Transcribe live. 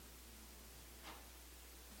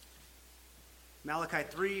Malachi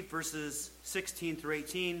 3, verses 16 through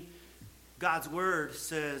 18, God's word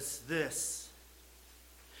says this.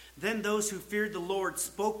 Then those who feared the Lord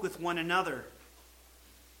spoke with one another.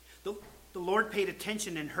 The Lord paid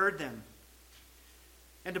attention and heard them.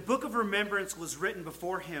 And a book of remembrance was written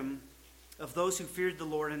before him of those who feared the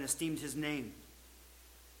Lord and esteemed his name.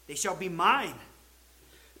 They shall be mine,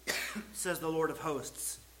 says the Lord of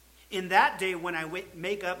hosts, in that day when I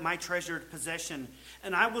make up my treasured possession,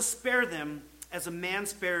 and I will spare them as a man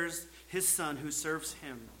spares his son who serves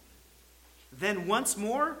him. Then once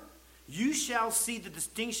more you shall see the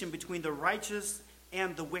distinction between the righteous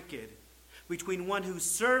and the wicked, between one who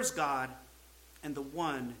serves God and the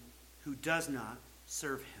one who does not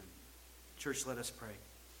serve him. Church, let us pray.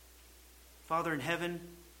 Father in heaven,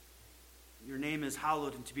 your name is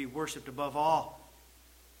hallowed and to be worshipped above all.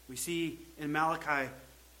 We see in Malachi,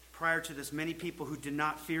 prior to this, many people who did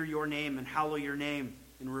not fear your name and hallow your name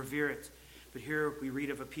and revere it. But here we read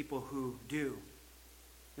of a people who do.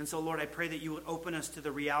 And so, Lord, I pray that you would open us to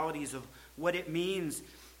the realities of what it means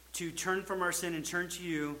to turn from our sin and turn to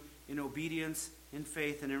you in obedience, in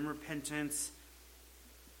faith, and in repentance.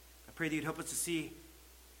 I pray that you'd help us to see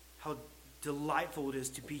how delightful it is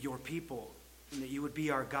to be your people and that you would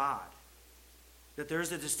be our God. That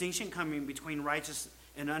there's a distinction coming between righteous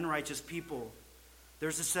and unrighteous people.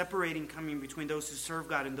 There's a separating coming between those who serve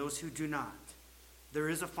God and those who do not. There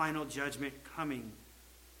is a final judgment coming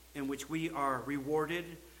in which we are rewarded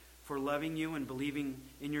for loving you and believing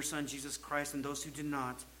in your Son, Jesus Christ, and those who do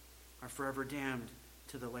not are forever damned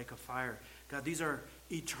to the lake of fire. God, these are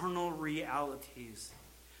eternal realities.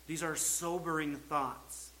 These are sobering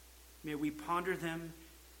thoughts. May we ponder them,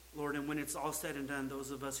 Lord, and when it's all said and done, those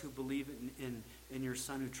of us who believe in your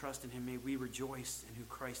Son, who trust in him, may we rejoice in who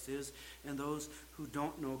Christ is. And those who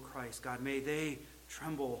don't know Christ, God, may they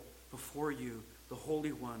tremble before you, the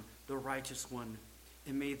Holy One, the Righteous One.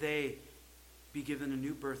 And may they be given a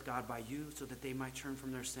new birth, God, by you, so that they might turn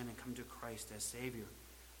from their sin and come to Christ as Savior.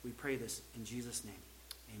 We pray this in Jesus' name.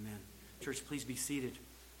 Amen. Church, please be seated.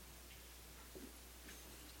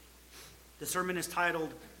 The sermon is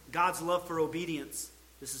titled, God's Love for Obedience.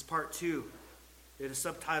 This is part 2. It is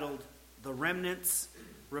subtitled, The Remnant's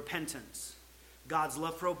Repentance. God's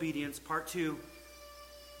Love for Obedience, part 2,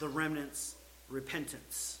 The Remnant's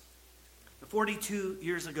Repentance. 42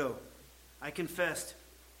 years ago, I confessed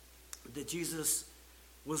that Jesus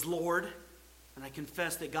was Lord, and I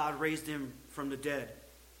confessed that God raised him from the dead.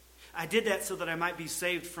 I did that so that I might be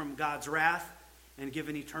saved from God's wrath and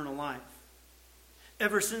given eternal life.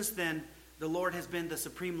 Ever since then, the Lord has been the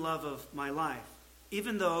supreme love of my life,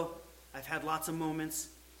 even though I've had lots of moments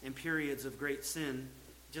and periods of great sin,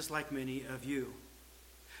 just like many of you.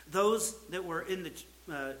 Those that were in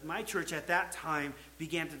my church at that time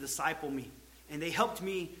began to disciple me, and they helped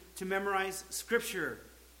me to memorize Scripture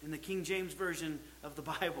in the King James Version of the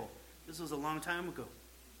Bible. This was a long time ago.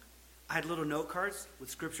 I had little note cards with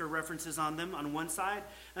Scripture references on them on one side,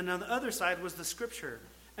 and on the other side was the Scripture.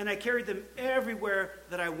 And I carried them everywhere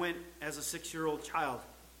that I went as a 6-year-old child.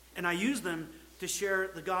 And I used them to share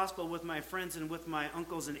the gospel with my friends and with my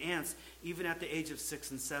uncles and aunts, even at the age of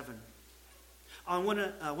 6 and 7. On one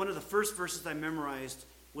of the first verses I memorized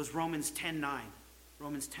was Romans 10:9.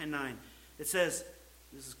 Romans 10:9. It says,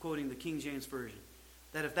 this is quoting the King James Version,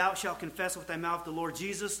 that if thou shalt confess with thy mouth the Lord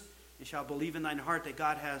Jesus, and shalt believe in thine heart that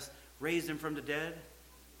God has raised him from the dead,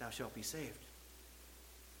 thou shalt be saved.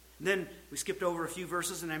 And then we skipped over a few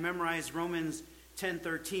verses, and I memorized Romans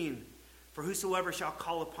 10:13. For whosoever shall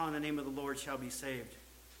call upon the name of the Lord shall be saved.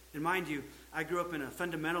 And mind you, I grew up in a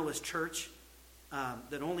fundamentalist church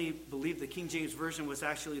that only believed the King James Version was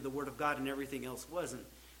actually the Word of God and everything else wasn't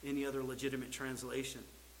any other legitimate translation.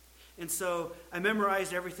 And so I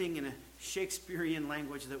memorized everything in a Shakespearean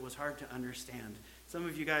language that was hard to understand. Some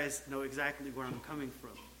of you guys know exactly where I'm coming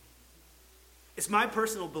from. It's my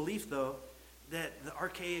personal belief, though, that the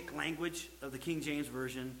archaic language of the King James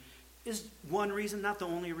Version is one reason, not the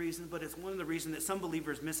only reason, but it's one of the reasons that some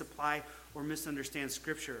believers misapply or misunderstand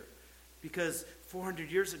Scripture. Because 400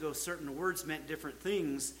 years ago, certain words meant different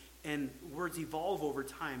things, and words evolve over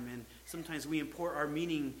time, and sometimes we import our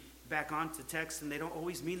meaning back onto text, and they don't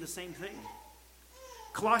always mean the same thing.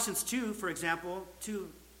 Colossians 2, for example, 2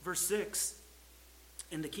 verse 6,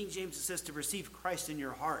 in the King James it says to receive Christ in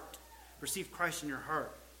your heart. Receive Christ in your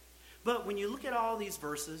heart. But when you look at all these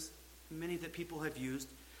verses, many that people have used,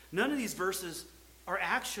 none of these verses are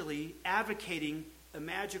actually advocating a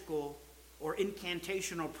magical or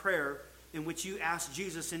incantational prayer in which you ask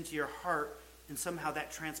Jesus into your heart and somehow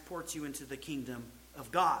that transports you into the kingdom of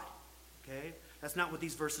God. Okay? That's not what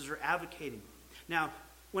these verses are advocating. Now,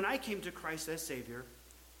 when I came to Christ as Savior,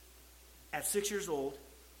 At 6 years old,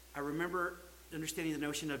 I remember understanding the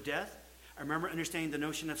notion of death. I remember understanding the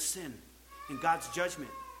notion of sin and God's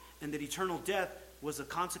judgment, and that eternal death was a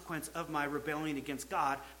consequence of my rebellion against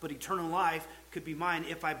God, but eternal life could be mine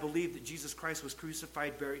if I believed that Jesus Christ was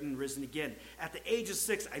crucified, buried, and risen again. At the age of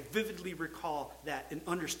 6, I vividly recall that and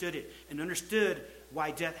understood it, and understood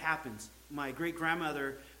why death happens. My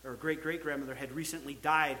great-grandmother or great-great-grandmother had recently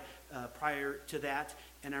died prior to that,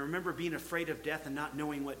 and I remember being afraid of death and not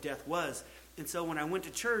knowing what death was. And so when I went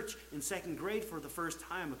to church in second grade for the first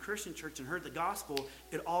time, a Christian church, and heard the gospel,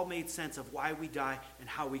 it all made sense of why we die and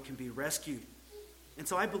how we can be rescued. And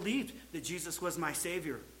so I believed that Jesus was my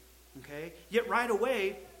Savior. Okay? Yet right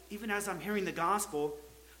away, even as I'm hearing the gospel,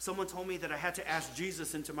 someone told me that I had to ask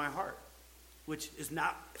Jesus into my heart, which is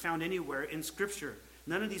not found anywhere in Scripture.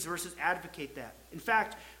 None of these verses advocate that. In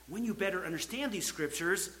fact, when you better understand these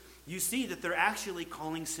Scriptures, you see that they're actually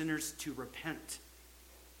calling sinners to repent,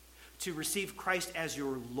 to receive Christ as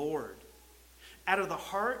your Lord. Out of the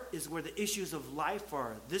heart is where the issues of life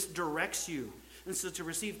are. This directs you. And so to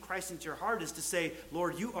receive Christ into your heart is to say,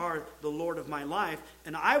 Lord, you are the Lord of my life,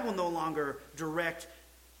 and I will no longer direct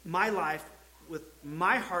my life with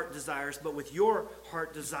my heart desires, but with your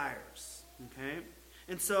heart desires. Okay?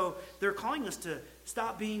 And so they're calling us to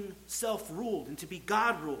stop being self-ruled and to be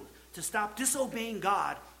God-ruled, to stop disobeying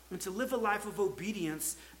God and to live a life of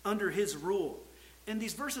obedience under his rule. And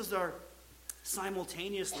these verses are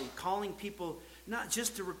simultaneously calling people not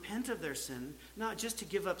just to repent of their sin, not just to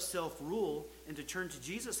give up self-rule and to turn to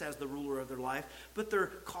Jesus as the ruler of their life, but they're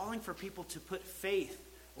calling for people to put faith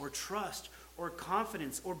or trust or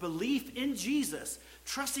confidence or belief in Jesus,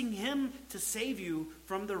 trusting him to save you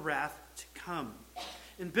from the wrath to come.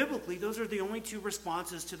 And biblically, those are the only two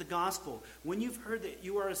responses to the gospel. When you've heard that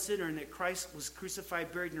you are a sinner and that Christ was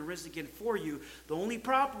crucified, buried, and risen again for you, the only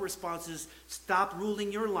proper response is stop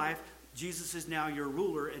ruling your life. Jesus is now your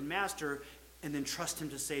ruler and master, and then trust him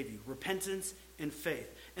to save you. Repentance and faith.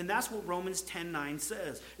 And that's what Romans 10:9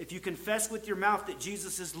 says. If you confess with your mouth that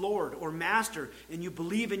Jesus is Lord or Master, and you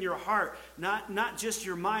believe in your heart, not just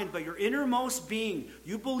your mind, but your innermost being,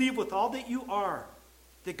 you believe with all that you are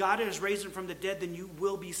that God has raised him from the dead, then you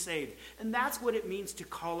will be saved. And that's what it means to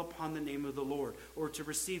call upon the name of the Lord, or to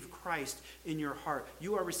receive Christ in your heart.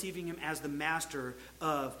 You are receiving him as the master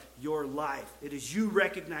of your life. It is you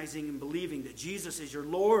recognizing and believing that Jesus is your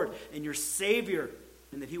Lord and your Savior,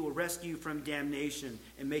 and that he will rescue you from damnation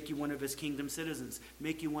and make you one of his kingdom citizens,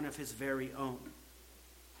 make you one of his very own.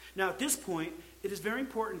 Now, at this point, it is very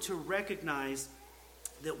important to recognize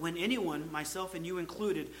that when anyone, myself and you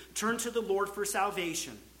included, turn to the Lord for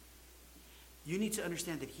salvation, you need to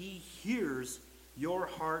understand that he hears your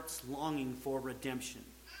heart's longing for redemption.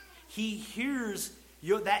 He hears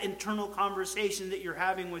that internal conversation that you're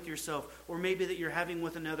having with yourself, or maybe that you're having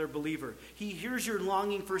with another believer. He hears your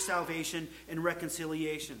longing for salvation and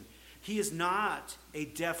reconciliation. He is not a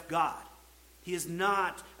deaf God. He is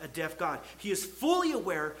not a deaf God. He is fully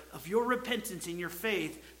aware of your repentance and your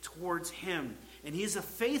faith towards him. And he is a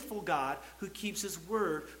faithful God who keeps his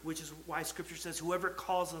word, which is why Scripture says whoever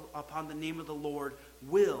calls upon the name of the Lord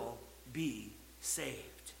will be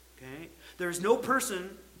saved. Okay? There is no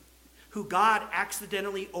person who God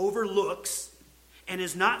accidentally overlooks and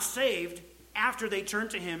is not saved after they turn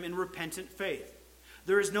to him in repentant faith.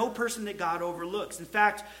 There is no person that God overlooks. In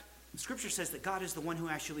fact, Scripture says that God is the one who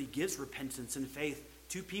actually gives repentance and faith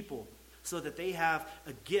to people, so that they have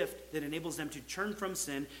a gift that enables them to turn from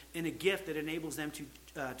sin, and a gift that enables them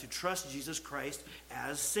to trust Jesus Christ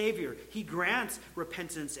as Savior. He grants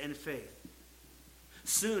repentance and faith.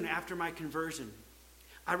 Soon after my conversion,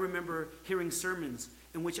 I remember hearing sermons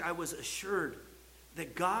in which I was assured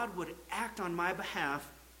that God would act on my behalf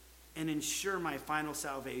and ensure my final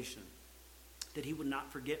salvation, that he would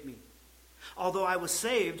not forget me. Although I was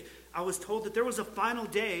saved, I was told that there was a final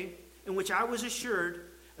day in which I was assured,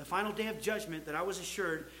 the final day of judgment, that I was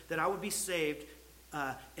assured that I would be saved,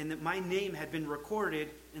 and that my name had been recorded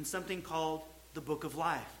in something called the Book of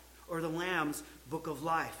Life, or the Lamb's Book of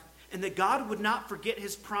Life. And that God would not forget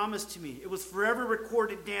his promise to me. It was forever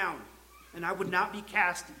recorded down, and I would not be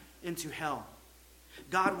cast into hell.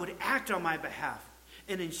 God would act on my behalf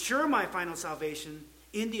and ensure my final salvation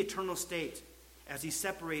in the eternal state, as he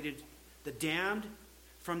separated the damned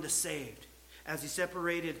from the saved, as he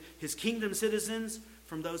separated his kingdom citizens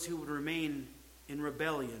from those who would remain in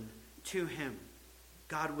rebellion to him.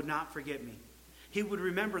 God would not forget me. He would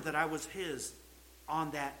remember that I was his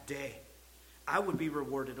on that day. I would be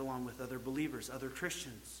rewarded along with other believers, other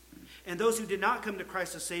Christians. And those who did not come to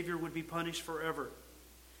Christ as Savior would be punished forever.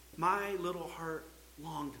 My little heart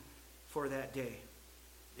longed for that day.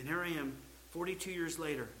 And here I am, 42 years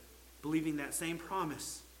later, believing that same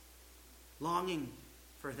promise, longing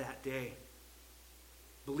for that day,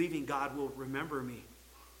 believing God will remember me,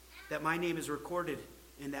 that my name is recorded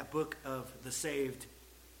in that book of the saved.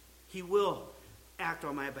 He will act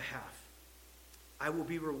on my behalf. I will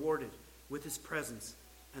be rewarded with his presence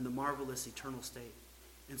and the marvelous eternal state.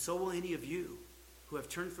 And so will any of you who have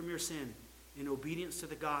turned from your sin in obedience to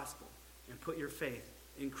the gospel and put your faith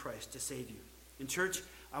in Christ to save you. In church,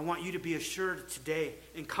 I want you to be assured today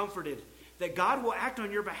and comforted that God will act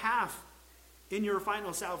on your behalf in your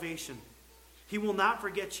final salvation. He will not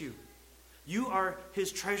forget you. You are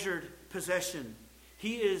his treasured possession.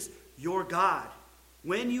 He is your God.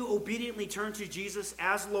 When you obediently turned to Jesus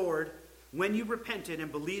as Lord, when you repented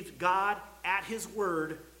and believed God at his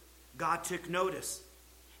word, God took notice.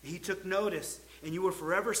 He took notice, and you were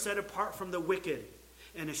forever set apart from the wicked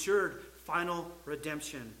and assured final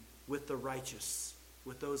redemption with the righteous,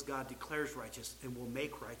 with those God declares righteous and will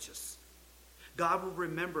make righteous. God will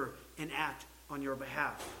remember and act on your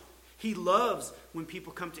behalf. He loves when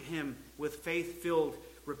people come to him with faith-filled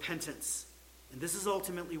repentance. And this is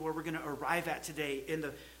ultimately where we're going to arrive at today in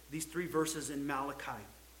these 3 verses in Malachi.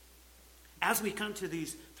 As we come to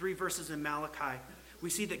these 3 verses in Malachi, we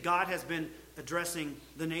see that God has been addressing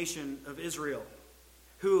the nation of Israel,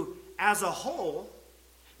 who, as a whole,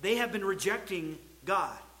 they have been rejecting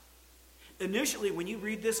God. Initially, when you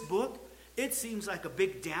read this book, it seems like a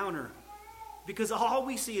big downer, because all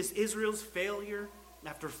we see is Israel's failure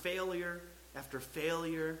after failure after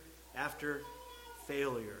failure after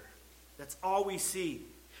failure. That's all we see.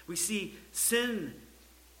 We see sin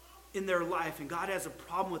in their life, and God has a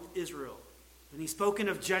problem with Israel. And he's spoken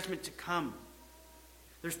of judgment to come.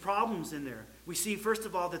 There's problems in there. We see, first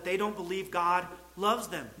of all, that they don't believe God loves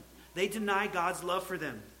them. They deny God's love for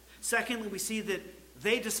them. Secondly, we see that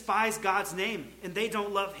they despise God's name, and they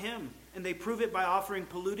don't love him. And they prove it by offering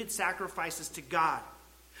polluted sacrifices to God.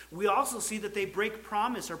 We also see that they break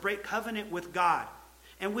promise or break covenant with God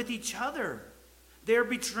and with each other. They're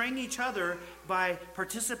betraying each other by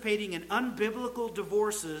participating in unbiblical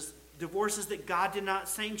divorces that God did not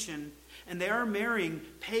sanction. And they are marrying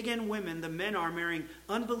pagan women. The men are marrying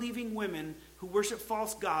unbelieving women who worship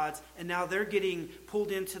false gods. And now they're getting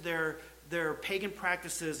pulled into their pagan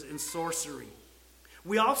practices and sorcery.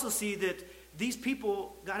 We also see that these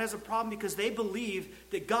people, God has a problem because they believe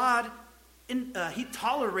that God, he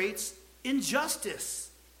tolerates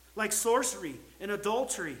injustice, like sorcery and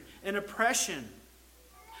adultery and oppression.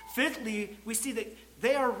 Fifthly, we see that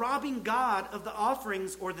they are robbing God of the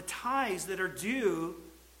offerings or the tithes that are due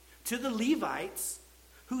to the Levites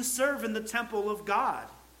who serve in the temple of God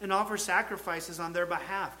and offer sacrifices on their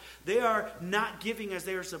behalf. They are not giving as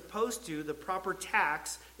they are supposed to the proper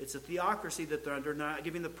tax. It's a theocracy that they're under, not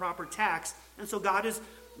giving the proper tax. And so God is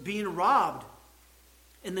being robbed.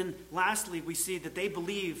 And then lastly, we see that they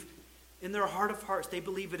believe, in their heart of hearts, they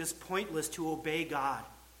believe it is pointless to obey God.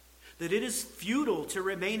 That it is futile to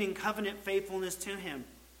remain in covenant faithfulness to him.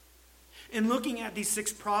 In looking at these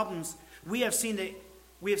 6 problems, we have seen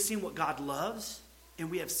what God loves, and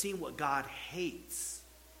we have seen what God hates.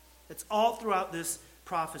 It's all throughout this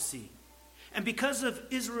prophecy. And because of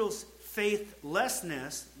Israel's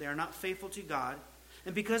faithlessness, they are not faithful to God,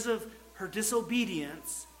 and because of her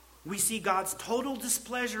disobedience, we see God's total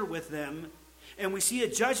displeasure with them, and we see a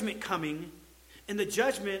judgment coming, and the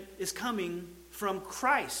judgment is coming from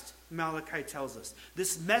Christ, Malachi tells us,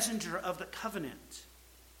 this messenger of the covenant.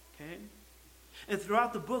 Okay? And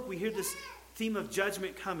throughout the book, we hear this theme of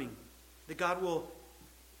judgment coming, that God will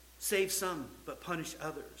save some but punish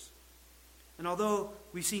others. And although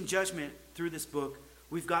we've seen judgment through this book,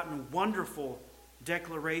 we've gotten wonderful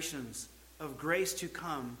declarations of grace to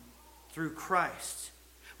come through Christ.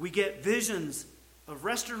 We get visions of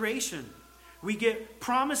restoration. We get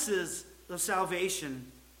promises of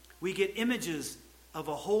salvation. We get images of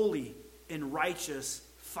a holy and righteous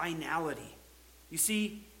finality. You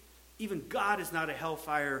see, even God is not a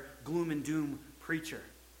hellfire, gloom and doom preacher.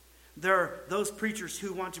 There are those preachers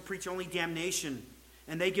who want to preach only damnation,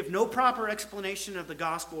 and they give no proper explanation of the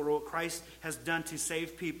gospel or what Christ has done to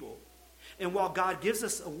save people. And while God gives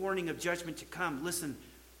us a warning of judgment to come, listen,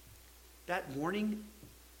 that warning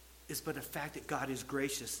is but a fact that God is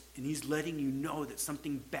gracious, and he's letting you know that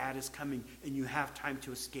something bad is coming, and you have time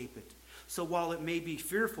to escape it. So while it may be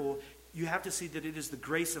fearful, you have to see that it is the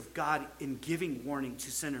grace of God in giving warning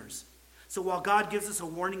to sinners. So while God gives us a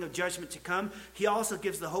warning of judgment to come, he also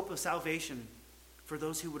gives the hope of salvation for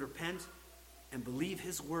those who would repent and believe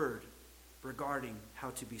his word regarding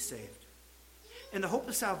how to be saved. And the hope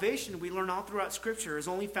of salvation we learn all throughout Scripture is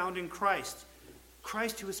only found in Christ.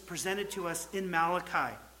 Christ who is presented to us in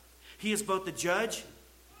Malachi. He is both the judge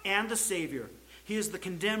and the Savior. He is the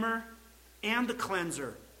condemner and the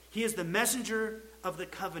cleanser. He is the messenger of the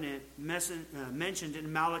covenant mentioned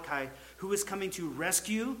in Malachi, who is coming to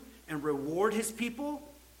rescue and reward his people,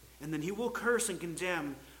 and then he will curse and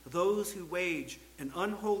condemn those who wage an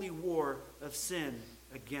unholy war of sin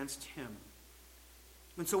against him.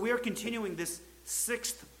 And so we are continuing this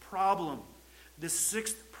sixth problem,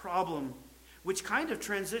 which kind of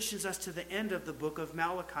transitions us to the end of the book of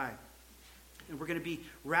Malachi. And we're going to be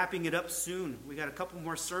wrapping it up soon. We got a couple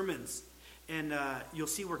more sermons, and you'll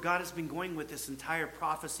see where God has been going with this entire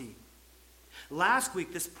prophecy. Last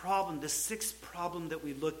week, this sixth problem that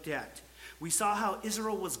we looked at, we saw how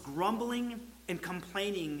Israel was grumbling and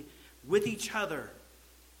complaining with each other.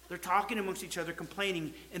 They're talking amongst each other,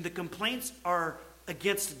 complaining, and the complaints are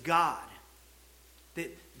against God.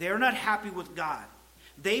 They are not happy with God.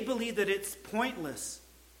 They believe that it's pointless,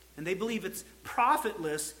 and they believe it's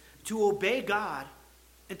profitless to obey God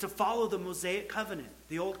and to follow the Mosaic covenant,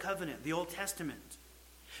 the Old Testament,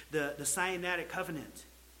 the Sinaitic covenant.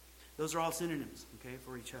 Those are all synonyms, okay,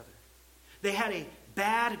 for each other. They had a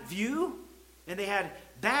bad view, and they had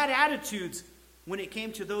bad attitudes when it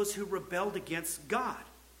came to those who rebelled against God.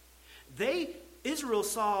 Israel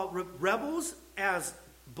saw rebels as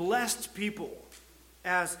blessed people,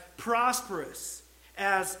 as prosperous,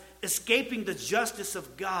 as escaping the justice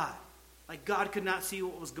of God. Like God could not see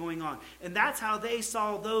what was going on. And that's how they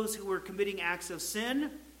saw those who were committing acts of sin.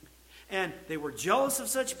 And they were jealous of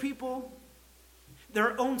such people.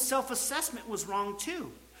 Their own self-assessment was wrong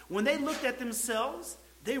too. When they looked at themselves,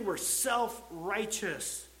 they were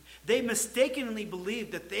self-righteous. They mistakenly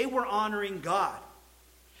believed that they were honoring God,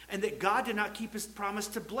 and that God did not keep his promise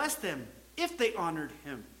to bless them if they honored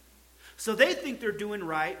him. So they think they're doing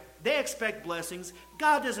right. They expect blessings.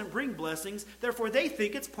 God doesn't bring blessings. Therefore, they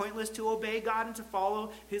think it's pointless to obey God and to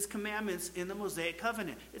follow his commandments in the Mosaic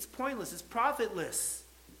covenant. It's pointless. It's profitless.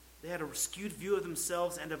 They had a skewed view of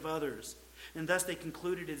themselves and of others. And thus they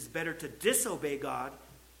concluded it is better to disobey God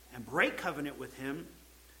and break covenant with him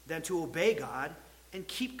than to obey God and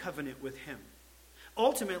keep covenant with him.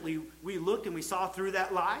 Ultimately, we looked and we saw through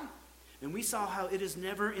that lie, and we saw how it is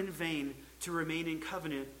never in vain to remain in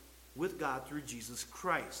covenant with God through Jesus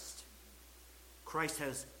Christ. Christ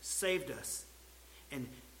has saved us and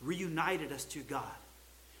reunited us to God.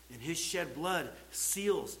 And his shed blood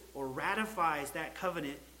seals or ratifies that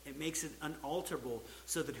covenant. It makes it unalterable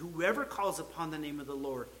so that whoever calls upon the name of the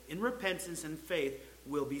Lord in repentance and faith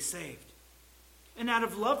will be saved. And out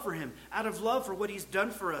of love for him, out of love for what he's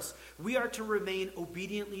done for us, we are to remain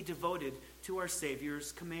obediently devoted to our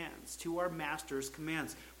Savior's commands, to our Master's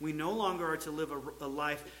commands. We no longer are to live a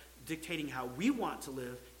life dictating how we want to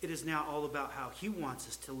live. It is now all about how he wants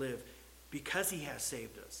us to live because he has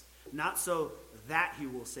saved us, not so that he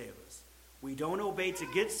will save us. We don't obey to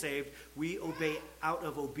get saved. We obey out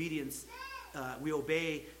of obedience. We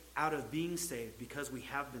obey out of being saved because we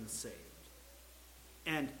have been saved.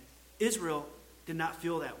 And Israel did not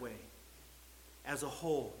feel that way. As a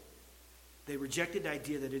whole, they rejected the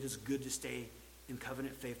idea that it is good to stay in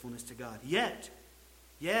covenant faithfulness to God. Yet,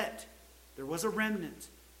 there was a remnant,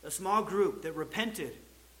 a small group that repented.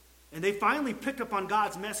 And they finally picked up on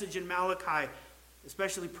God's message in Malachi,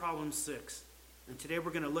 especially problem 6. And today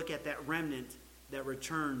we're going to look at that remnant that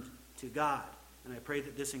returned to God. And I pray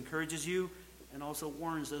that this encourages you and also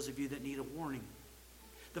warns those of you that need a warning.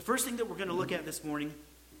 The first thing that we're going to look at this morning,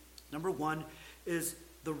 number 1, is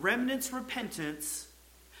the remnant's repentance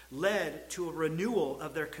led to a renewal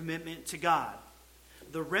of their commitment to God.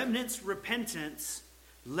 The remnant's repentance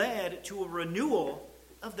led to a renewal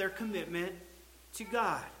of their commitment to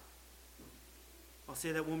God. I'll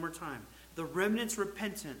say that one more time. The remnant's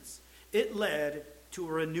repentance, it led to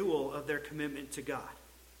a renewal of their commitment to God.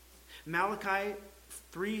 Malachi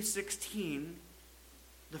 3:16,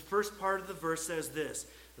 the first part of the verse says this: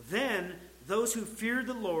 Then those who feared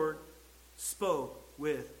the Lord spoke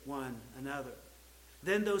with one another.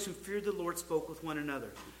 Then those who feared the Lord spoke with one another.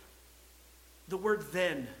 The word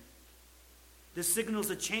then, this signals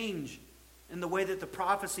a change in the way that the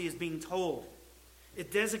prophecy is being told.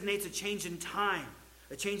 It designates a change in time,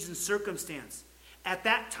 a change in circumstance. At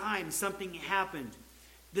that time, something happened.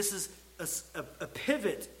 This is a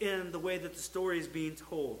pivot in the way that the story is being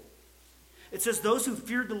told. It says, those who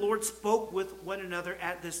feared the Lord spoke with one another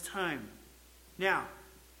at this time. Now,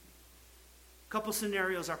 a couple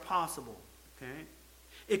scenarios are possible. Okay,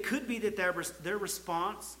 it could be that their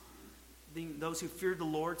response, those who feared the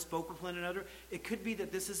Lord spoke with one another. It could be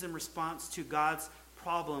that this is in response to God's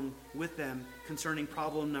problem with them concerning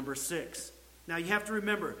problem number 6. Now, you have to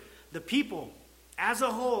remember, the people as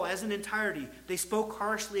a whole, as an entirety, they spoke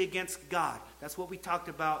harshly against God. That's what we talked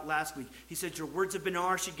about last week. He said, your words have been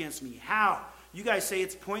harsh against me. How? You guys say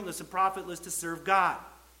it's pointless and profitless to serve God.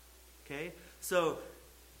 Okay? So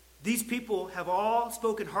these people have all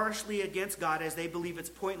spoken harshly against God as they believe it's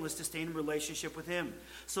pointless to stay in relationship with him.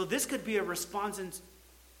 So this could be a response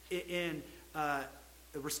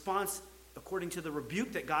a response according to the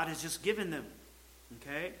rebuke that God has just given them.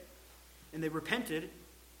 Okay? And they repented,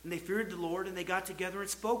 and they feared the Lord, and they got together and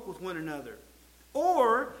spoke with one another.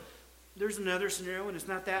 Or there's another scenario, and it's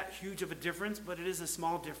not that huge of a difference, but it is a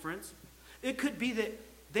small difference. It could be that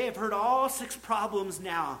they have heard all 6 problems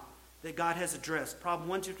now that God has addressed. Problem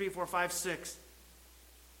 1, 2, 3, 4, 5, 6.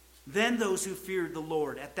 Then those who feared the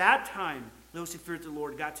Lord, at that time, those who feared the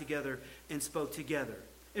Lord got together and spoke together.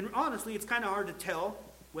 And honestly, it's kind of hard to tell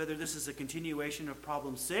whether this is a continuation of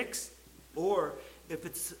problem 6 or if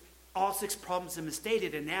it's all 6 problems have been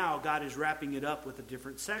stated and now God is wrapping it up with a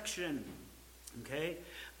different section. Okay?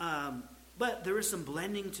 But there is some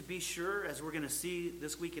blending to be sure, as we're going to see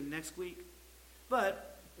this week and next week.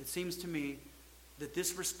 But it seems to me that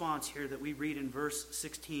this response here that we read in verse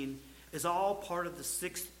 16 is all part of the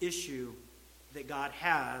 6th issue that God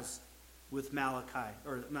has with Malachi,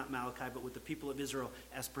 or not Malachi, but with the people of Israel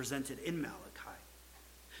as presented in Malachi.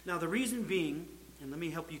 Now the reason being, and let me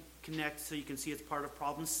help you connect so you can see it's part of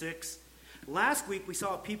problem 6. Last week we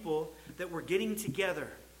saw people that were getting together.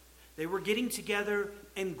 They were getting together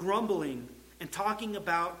and grumbling and talking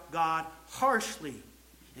about God harshly.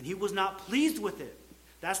 And he was not pleased with it.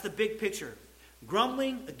 That's the big picture.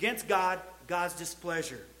 Grumbling against God, God's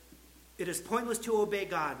displeasure. It is pointless to obey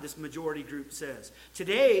God, this majority group says.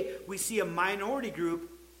 Today, we see a minority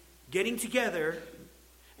group getting together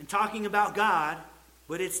and talking about God,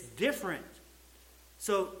 but it's different.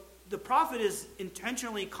 So the prophet is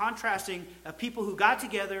intentionally contrasting a people who got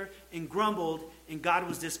together and grumbled and God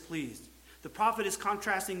was displeased. The prophet is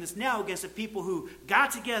contrasting this now against a people who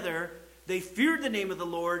got together, they feared the name of the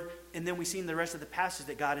Lord, and then we see in the rest of the passage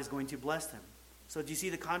that God is going to bless them. So do you see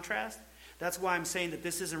the contrast? That's why I'm saying that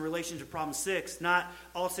this is in relation to problem 6. Not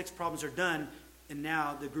all 6 problems are done, and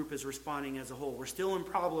now the group is responding as a whole. We're still in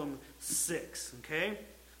problem 6, okay?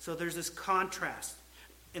 So there's this contrast.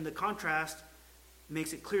 And the contrast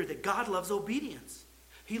makes it clear that God loves obedience.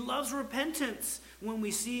 He loves repentance, when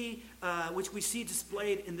we see, which we see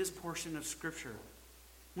displayed in this portion of Scripture.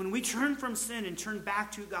 When we turn from sin and turn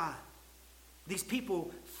back to God, these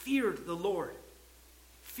people feared the Lord.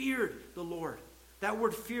 Feared the Lord. That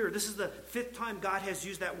word fear, this is the 5th time God has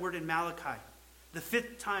used that word in Malachi. The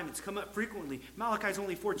 5th time. It's come up frequently. Malachi is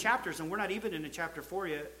only 4 chapters, and we're not even in chapter 4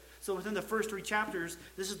 yet. So within the first 3 chapters,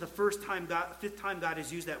 this is the 5th time God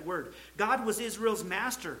has used that word. God was Israel's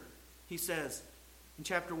master, he says in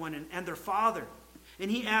chapter 1, and their father.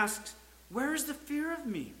 And he asks, where is the fear of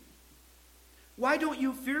me? Why don't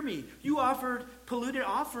you fear me? You offered polluted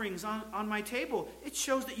offerings on my table. It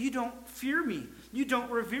shows that you don't fear me. You don't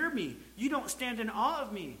revere me. You don't stand in awe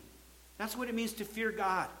of me. That's what it means to fear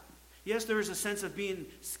God. Yes, there is a sense of being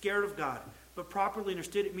scared of God. But properly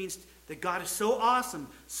understood, it means that God is so awesome,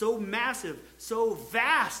 so massive, so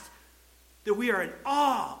vast, that we are in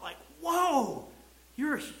awe. Like, whoa,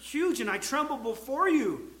 you're huge and I tremble before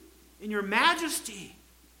you in your majesty.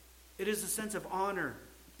 It is a sense of honor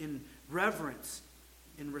in reverence,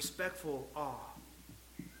 in respectful awe.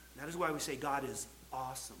 That is why we say God is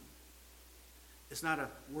awesome. It's not a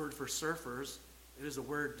word for surfers. It is a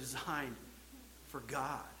word designed for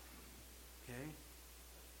God. Okay?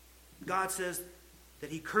 God says that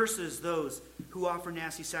he curses those who offer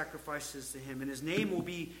nasty sacrifices to him, and his name will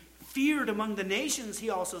be feared among the nations, he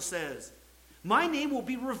also says. My name will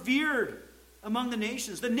be revered among the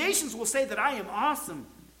nations. The nations will say that I am awesome.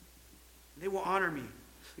 They will honor me.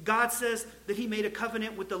 God says that he made a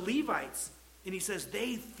covenant with the Levites. And he says,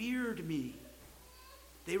 they feared me.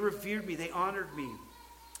 They revered me. They honored me.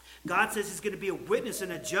 God says he's going to be a witness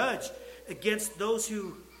and a judge against those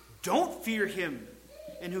who don't fear him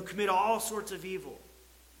and who commit all sorts of evil.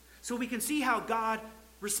 So we can see how God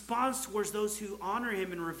responds towards those who honor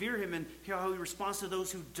him and revere him, and how he responds to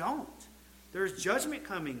those who don't. There's judgment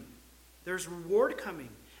coming. There's reward coming.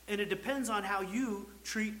 And it depends on how you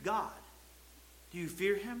treat God. Do you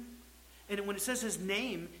fear him? And when it says his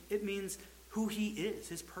name, it means who he is,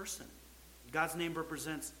 his person. God's name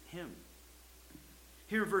represents him.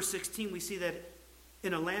 Here in verse 16, we see that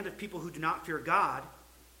in a land of people who do not fear God,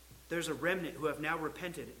 there's a remnant who have now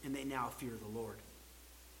repented, and they now fear the Lord.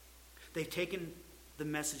 They've taken the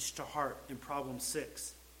message to heart in problem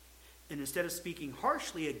 6. And instead of speaking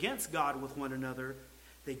harshly against God with one another,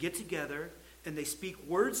 they get together and they speak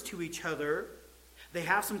words to each other. They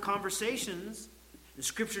have some conversations, And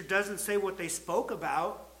Scripture doesn't say what they spoke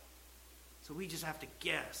about, so we just have to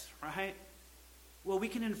guess, right? Well, we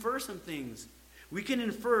can infer some things. We can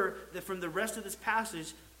infer that from the rest of this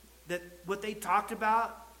passage that what they talked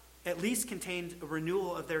about at least contained a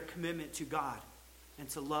renewal of their commitment to God and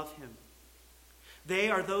to love him. They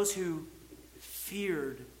are those who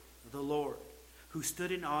feared the Lord, who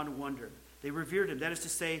stood in awe and wonder. They revered him. That is to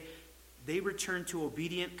say, they returned to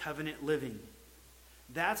obedient covenant living.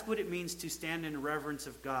 That's what it means to stand in reverence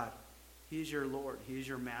of God. He is your Lord. He is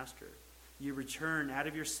your master. You return out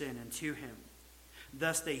of your sin and to him.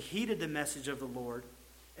 Thus they heeded the message of the Lord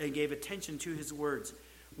and gave attention to his words.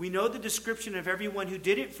 We know the description of everyone who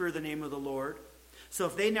didn't fear the name of the Lord. So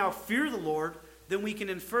if they now fear the Lord, then we can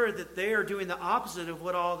infer that they are doing the opposite of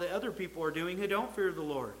what all the other people are doing who don't fear the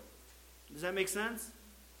Lord. Does that make sense?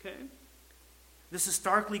 Okay. This is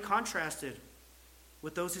starkly contrasted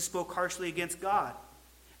with those who spoke harshly against God.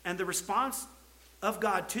 And the response of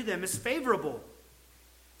God to them is favorable.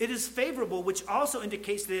 It is favorable, which also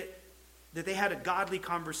indicates that they had a godly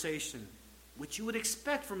conversation, which you would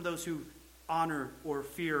expect from those who honor or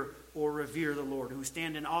fear or revere the Lord, who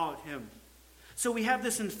stand in awe of him. So we have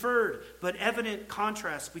this inferred but evident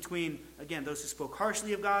contrast between, again, those who spoke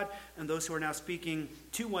harshly of God and those who are now speaking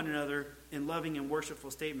to one another in loving and worshipful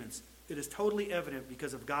statements. It is totally evident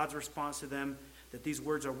because of God's response to them that these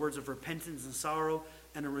words are words of repentance and sorrow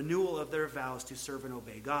and a renewal of their vows to serve and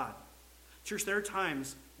obey God. Church, there are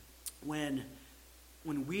times when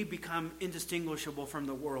we become indistinguishable from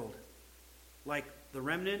the world. Like the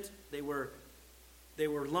remnant, they were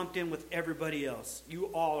lumped in with everybody else. You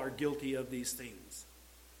all are guilty of these things.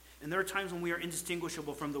 And there are times when we are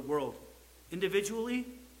indistinguishable from the world. Individually,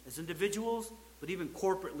 as individuals, but even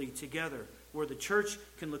corporately together, where the church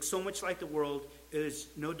can look so much like the world, it is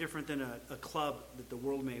no different than a club that the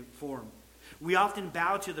world may form. We often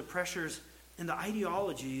bow to the pressures and the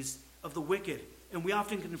ideologies of the wicked, and we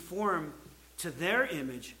often conform to their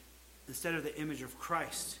image instead of the image of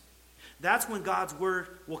Christ. That's when God's word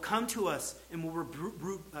will come to us and will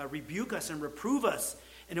rebuke us and reprove us,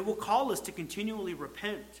 and it will call us to continually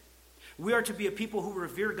repent. We are to be a people who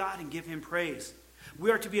revere God and give him praise.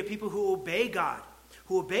 We are to be a people who obey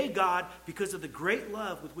God because of the great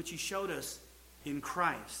love with which he showed us in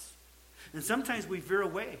Christ. And sometimes we veer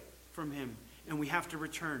away from him and we have to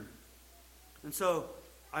return. And so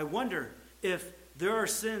I wonder if there are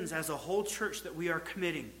sins as a whole church that we are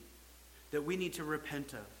committing that we need to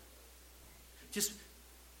repent of. Just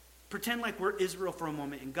pretend like we're Israel for a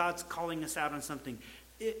moment and God's calling us out on something.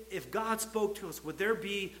 If God spoke to us, would there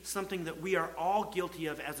be something that we are all guilty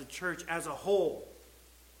of as a church, as a whole,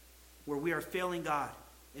 where we are failing God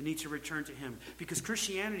and need to return to him? Because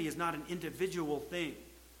Christianity is not an individual thing.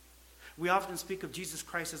 We often speak of Jesus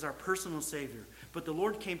Christ as our personal Savior, but the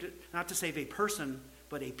Lord came not to save a person,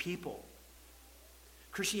 but a people.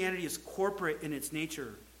 Christianity is corporate in its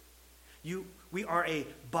nature. We are a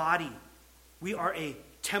body. We are a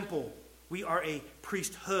temple. We are a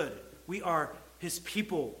priesthood. We are his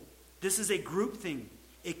people. This is a group thing,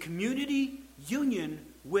 a community union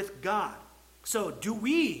with God. So do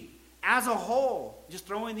we, as a whole, just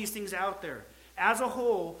throwing these things out there, as a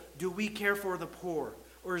whole, do we care for the poor?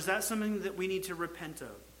 Or is that something that we need to repent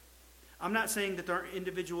of? I'm not saying that there are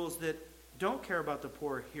individuals that don't care about the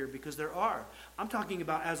poor here, because there are. I'm talking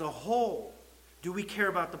about as a whole, do we care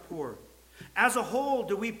about the poor? As a whole,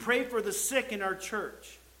 do we pray for the sick in our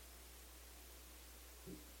church?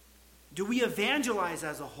 Do we evangelize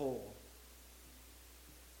as a whole?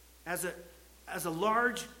 As a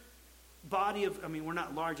large body of, we're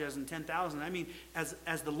not large as in 10,000.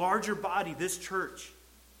 As the larger body, this church.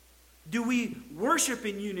 Do we worship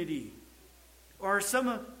in unity? Or are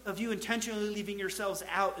some of you intentionally leaving yourselves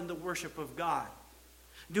out in the worship of God?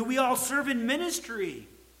 Do we all serve in ministry,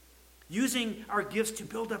 using our gifts to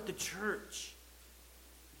build up the church?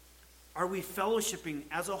 Are we fellowshipping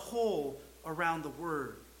as a whole around the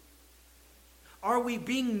word? Are we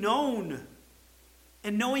being known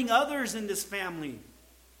and knowing others in this family?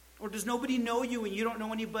 Or does nobody know you and you don't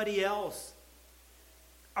know anybody else?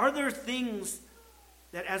 Are there things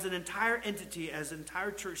that as an entire entity, as an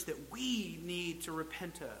entire church, that we need to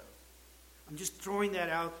repent of? I'm just throwing that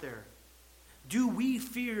out there. Do we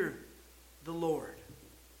fear the Lord?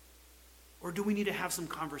 Or do we need to have some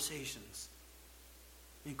conversations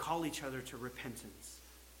and call each other to repentance?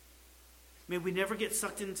 May we never get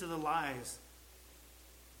sucked into the lies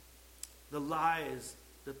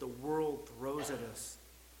that the world throws at us.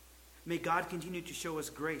 May God continue to show us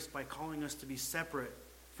grace by calling us to be separate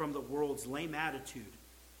from the world's lame attitude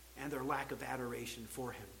and their lack of adoration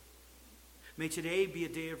for him. May today be a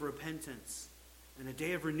day of repentance and a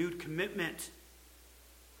day of renewed commitment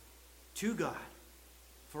to God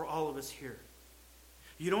for all of us here.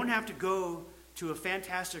 You don't have to go to a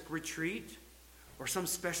fantastic retreat or some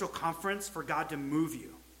special conference for God to move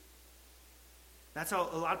you. That's how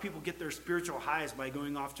a lot of people get their spiritual highs, by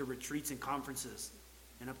going off to retreats and conferences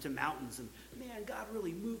and up to mountains. And man, God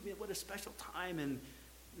really moved me. What a special time.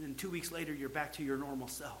 And 2 weeks later, you're back to your normal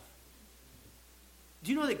self.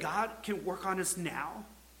 Do you know that God can work on us now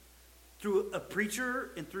through a preacher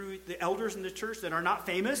and through the elders in the church that are not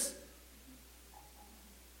famous?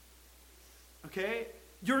 Okay?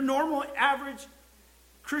 Your normal, average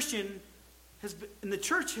Christian has been in the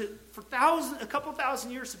church for a couple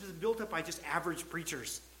thousand years, has been built up by just average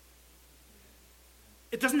preachers.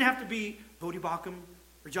 It doesn't have to be Bodie Baucham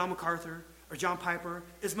or John MacArthur or John Piper.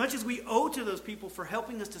 As much as we owe to those people for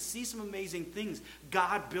helping us to see some amazing things,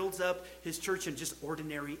 God builds up his church in just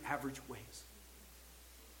ordinary, average ways.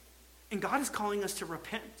 And God is calling us to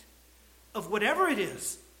repent of whatever it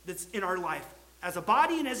is that's in our life, as a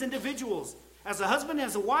body and as individuals, as a husband,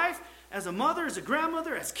 as a wife, as a mother, as a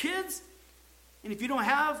grandmother, as kids. And if you don't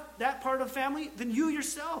have that part of the family, then you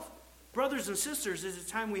yourself, brothers and sisters, it's a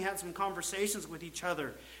time we had some conversations with each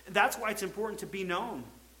other. And that's why it's important to be known,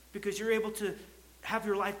 because you're able to have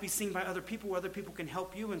your life be seen by other people, where other people can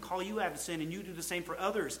help you and call you out of sin, and you do the same for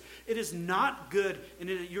others. It is not good, and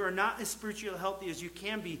you are not as spiritually healthy as you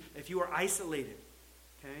can be if you are isolated.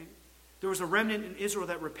 Okay? There was a remnant in Israel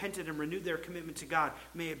that repented and renewed their commitment to God.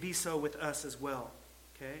 May it be so with us as well.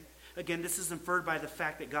 Okay? Again, this is inferred by the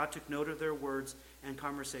fact that God took note of their words and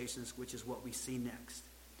conversations, which is what we see next.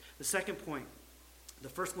 The second point, the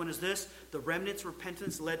first one is this: the remnant's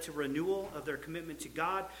repentance led to renewal of their commitment to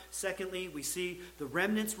God. Secondly, we see the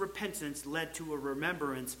remnant's repentance led to a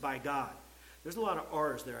remembrance by God. There's a lot of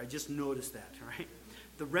R's there. I just noticed that, right?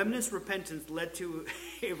 The remnant's repentance led to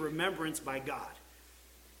a remembrance by God.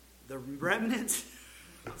 The remnant's,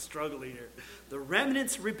 I'm struggling here. The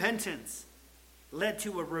remnant's repentance led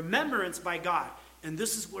to a remembrance by God. And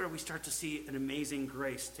this is where we start to see an amazing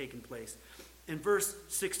grace taking place. In verse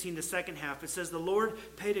 16, the second half, it says, the Lord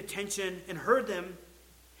paid attention and heard them,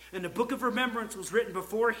 and the book of remembrance was written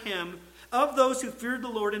before him of those who feared the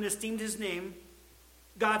Lord and esteemed his name.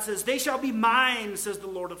 God says, they shall be mine, says the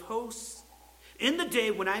Lord of hosts, in the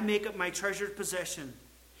day when I make up my treasured possession,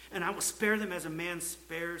 and I will spare them as a man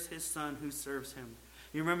spares his son who serves him.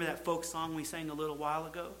 You remember that folk song we sang a little while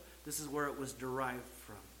ago? This is where it was derived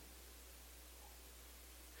from.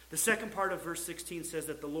 The second part of verse 16 says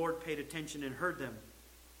that the Lord paid attention and heard them.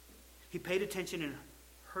 He paid attention and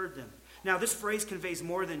heard them. Now, this phrase conveys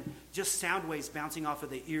more than just sound waves bouncing off of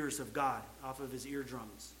the ears of God, off of his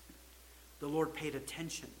eardrums. The Lord paid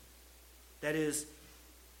attention. That is,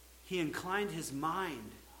 he inclined his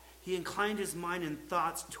mind. He inclined his mind and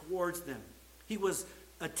thoughts towards them. He was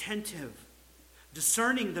attentive,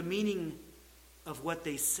 discerning the meaning of what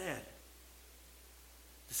they said.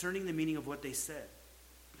 Discerning the meaning of what they said.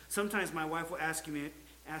 Sometimes my wife will ask me,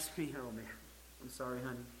 oh man, I'm sorry,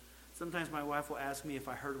 honey. Sometimes my wife will ask me if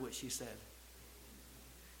I heard what she said.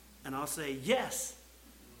 And I'll say, yes.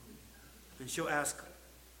 And she'll ask,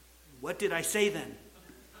 what did I say then?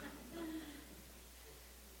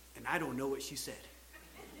 And I don't know what she said.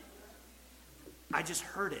 I just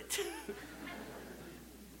heard it.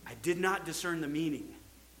 I did not discern the meaning.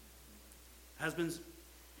 Husbands,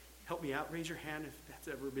 help me out. Raise your hand if that's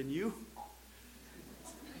ever been you.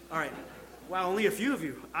 All right. Wow, only a few of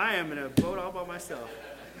you. I am in a boat all by myself.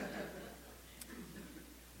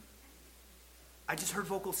 I just heard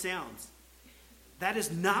vocal sounds. That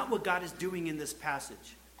is not what God is doing in this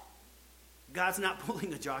passage. God's not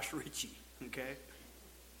pulling a Josh Ritchie, okay?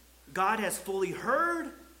 God has fully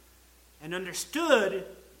heard and understood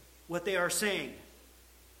what they are saying,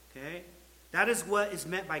 okay? That is what is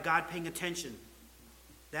meant by God paying attention.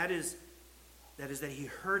 That is that he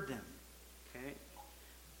heard them, okay?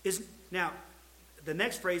 Now, the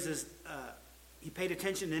next phrase is he paid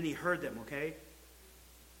attention and then he heard them, okay?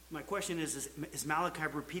 My question is Malachi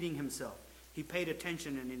repeating himself? He paid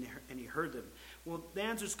attention and he heard them. Well, the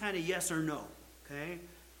answer is kind of yes or no, okay?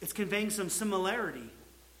 It's conveying some similarity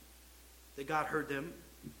that God heard them,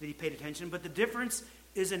 that he paid attention, but the difference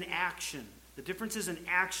is in action. The difference is in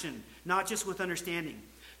action, not just with understanding.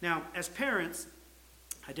 Now, as parents,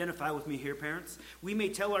 identify with me here, parents, we may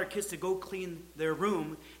tell our kids to go clean their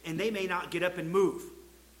room, and they may not get up and move,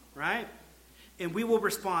 right? And we will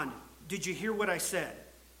respond, did you hear what I said?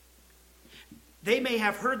 They may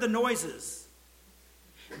have heard the noises.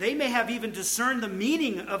 They may have even discerned the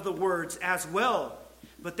meaning of the words as well,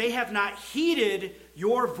 but they have not heeded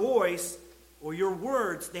your voice or your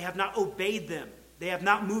words. They have not obeyed them. They have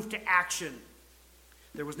not moved to action.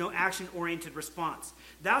 There was no action-oriented response.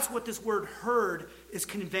 That's what this word heard is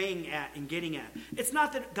conveying at and getting at. It's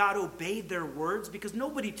not that God obeyed their words, because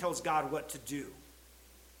nobody tells God what to do.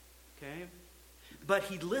 Okay? But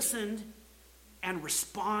he listened and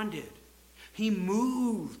responded. He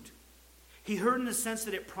moved. He heard in the sense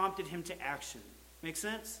that it prompted him to action. Make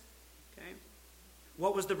sense? Okay.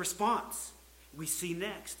 What was the response? We see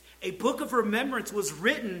next. A book of remembrance was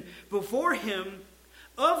written before him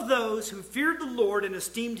of those who feared the Lord and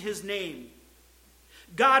esteemed his name.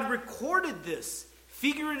 God recorded this,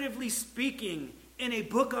 figuratively speaking, in a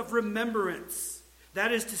book of remembrance.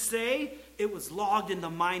 That is to say, it was logged in the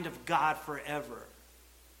mind of God forever.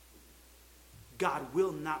 God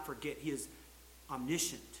will not forget. He is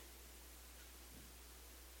omniscient.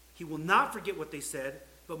 He will not forget what they said,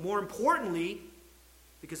 but more importantly,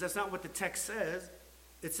 because that's not what the text says,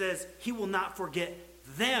 it says he will not forget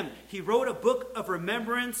them. He wrote a book of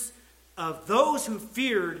remembrance of those who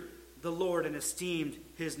feared the Lord and esteemed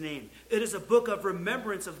his name. It is a book of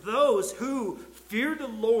remembrance of those who feared the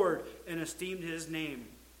Lord and esteemed his name.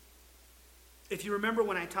 If you remember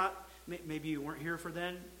when I taught, maybe you weren't here for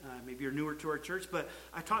then, maybe you're newer to our church, but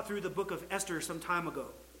I taught through the book of Esther some time ago.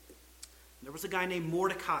 There was a guy named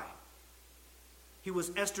Mordecai. He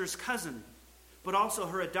was Esther's cousin, but also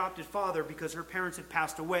her adopted father because her parents had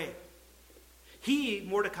passed away. He,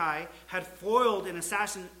 Mordecai, had foiled an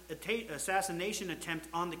assassination attempt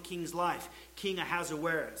on the king's life, King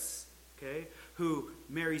Ahasuerus, okay, who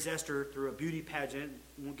marries Esther through a beauty pageant.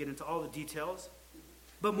 We won't get into all the details.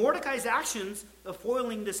 But Mordecai's actions of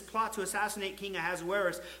foiling this plot to assassinate King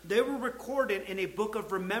Ahasuerus, they were recorded in a book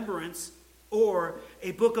of remembrance or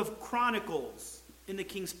a book of chronicles in the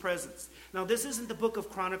king's presence. Now, this isn't the book of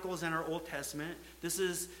Chronicles in our Old Testament. This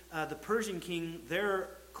is the Persian king, their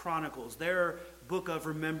chronicles, their book of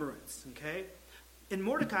remembrance, okay? And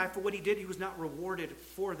Mordecai, for what he did, he was not rewarded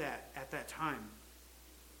for that at that time.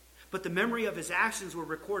 But the memory of his actions were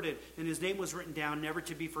recorded, and his name was written down, never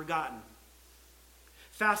to be forgotten.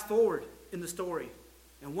 Fast forward in the story,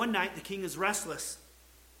 and one night the king is restless.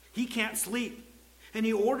 He can't sleep. And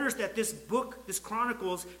he orders that this book, this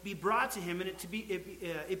Chronicles, be brought to him and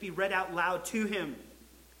it be read out loud to him.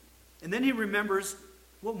 And then he remembers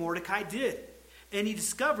what Mordecai did. And he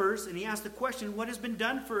discovers, and he asks the question, what has been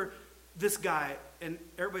done for this guy? And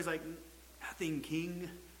everybody's like, nothing, king.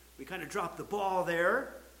 We kind of dropped the ball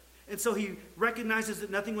there. And so he recognizes that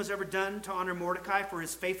nothing was ever done to honor Mordecai for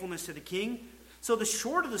his faithfulness to the king. So the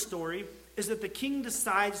short of the story is that the king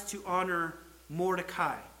decides to honor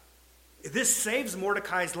Mordecai. This saves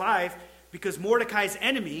Mordecai's life because Mordecai's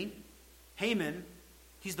enemy, Haman,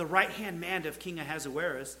 he's the right-hand man of King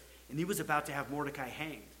Ahasuerus, and he was about to have Mordecai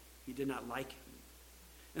hanged. He did not like him.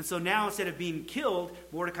 And so now instead of being killed,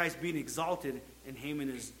 Mordecai's being exalted, and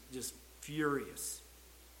Haman is just furious.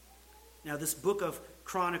 Now this book of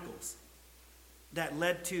Chronicles that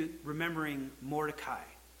led to remembering Mordecai,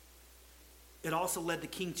 it also led the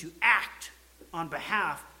king to act on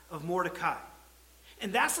behalf of Mordecai.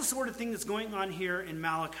 And that's the sort of thing that's going on here in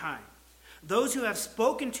Malachi. Those who have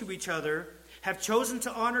spoken to each other have chosen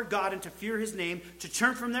to honor God and to fear his name, to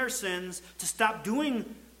turn from their sins, to stop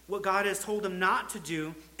doing what God has told them not to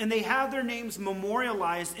do, and they have their names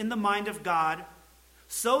memorialized in the mind of God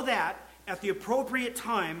so that at the appropriate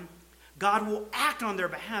time, God will act on their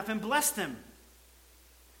behalf and bless them.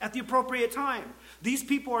 At the appropriate time. These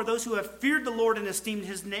people are those who have feared the Lord and esteemed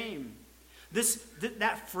his name.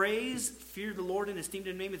 That phrase, fear the Lord and esteemed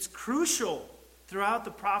his name, it's crucial throughout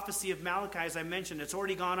the prophecy of Malachi, as I mentioned. It's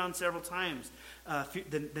already gone on several times,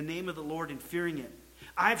 the name of the Lord and fearing it.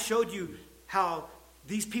 I've showed you how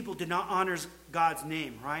these people did not honor God's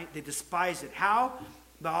name, right? They despised it. How?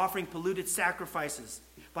 By offering polluted sacrifices,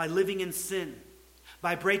 by living in sin,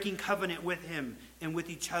 by breaking covenant with him and with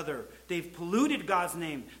each other. They've polluted God's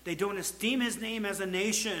name. They don't esteem his name as a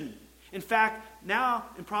nation. In fact, now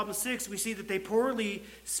in problem 6, we see that they poorly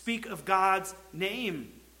speak of God's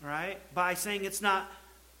name, right? By saying it's not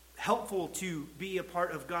helpful to be a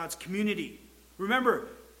part of God's community. Remember,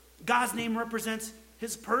 God's name represents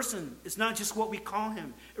his person. It's not just what we call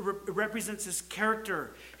him. It represents his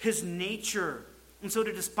character, his nature. And so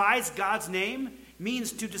to despise God's name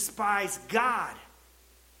means to despise God.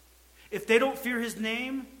 If they don't fear his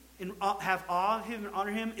name and have awe of him and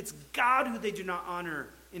honor him, it's God who they do not honor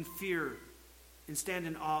and fear and stand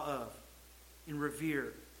in awe of and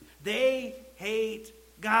revere. They hate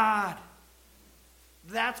God.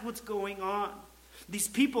 That's what's going on. These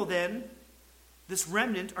people then, this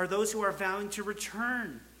remnant, are those who are vowing to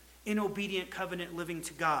return in obedient covenant living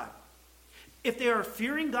to God. If they are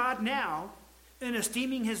fearing God now and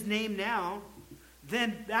esteeming his name now,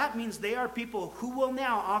 then that means they are people who will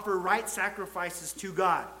now offer right sacrifices to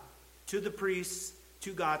God, to the priests,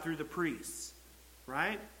 to God through the priests,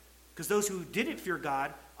 right? Because those who didn't fear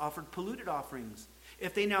God offered polluted offerings.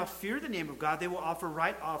 If they now fear the name of God, they will offer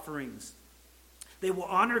right offerings. They will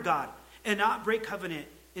honor God and not break covenant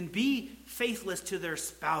and be faithless to their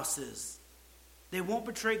spouses. They won't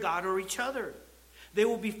betray God or each other. They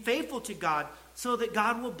will be faithful to God so that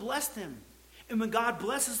God will bless them. And when God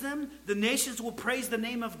blesses them, the nations will praise the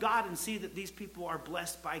name of God and see that these people are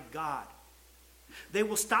blessed by God. They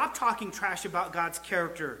will stop talking trash about God's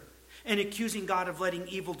character and accusing God of letting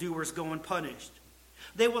evildoers go unpunished.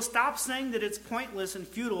 They will stop saying that it's pointless and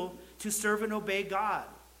futile to serve and obey God.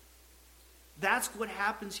 That's what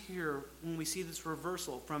happens here when we see this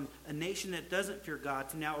reversal from a nation that doesn't fear God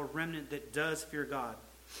to now a remnant that does fear God.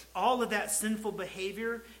 All of that sinful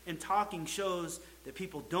behavior and talking shows that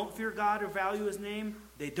people don't fear God or value his name.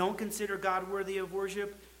 They don't consider God worthy of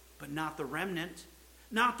worship, but not the remnant.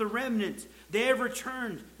 Not the remnant. They have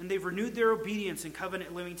returned and they've renewed their obedience and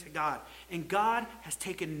covenant living to God. And God has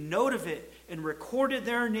taken note of it and recorded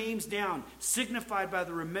their names down, signified by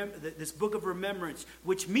this book of remembrance,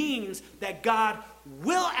 which means that God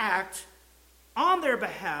will act on their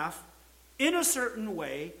behalf in a certain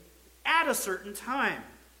way at a certain time.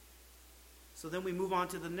 So then we move on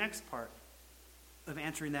to the next part of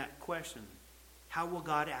answering that question. How will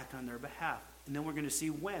God act on their behalf? And then we're going to see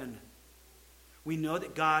when. We know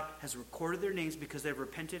that God has recorded their names because they've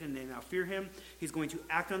repented and they now fear him. He's going to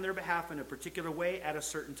act on their behalf in a particular way at a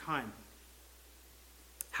certain time.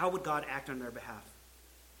 How would God act on their behalf?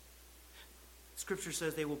 Scripture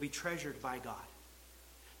says they will be treasured by God.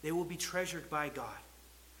 They will be treasured by God.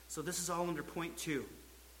 So this is all under point 2.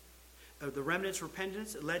 The remnant's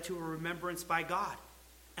repentance led to a remembrance by God.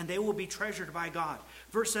 And they will be treasured by God.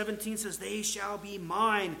 Verse 17 says, "They shall be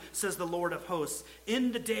mine, says the Lord of hosts,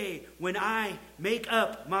 in the day when I make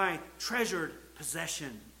up my treasured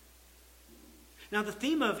possession." Now the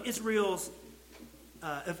theme of Israel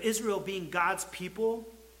being God's people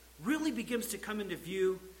really begins to come into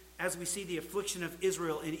view as we see the affliction of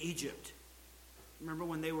Israel in Egypt. Remember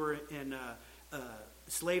when they were in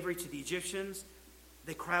slavery to the Egyptians?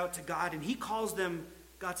 They cry out to God, and he calls them,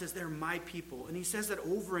 God says, they're my people. And he says that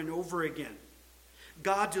over and over again.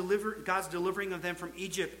 God's delivering of them from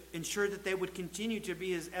Egypt ensured that they would continue to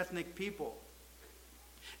be his ethnic people.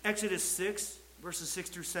 Exodus 6, verses 6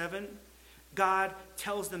 through 7, God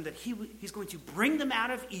tells them that he's going to bring them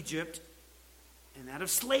out of Egypt and out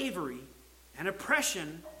of slavery and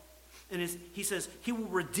oppression. And he says he will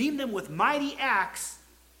redeem them with mighty acts,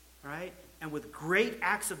 right? And with great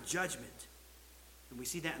acts of judgment. And we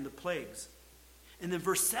see that in the plagues. And then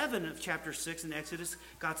verse 7 of chapter 6 in Exodus,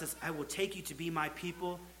 God says, I will take you to be my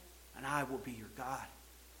people, and I will be your God.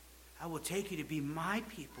 I will take you to be my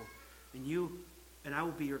people, and I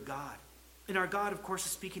will be your God. And our God, of course,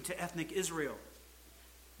 is speaking to ethnic Israel.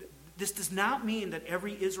 This does not mean that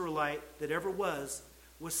every Israelite that ever was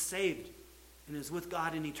saved and is with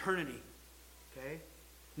God in eternity. Okay?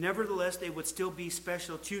 Nevertheless, they would still be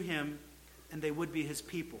special to him, and they would be his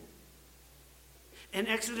people. In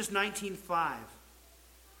Exodus 19:5,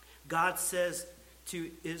 God says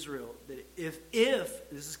to Israel that if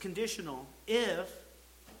this is conditional, if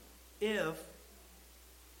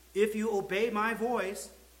you obey my voice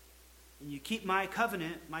and you keep my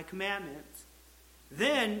covenant, my commandments,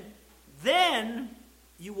 then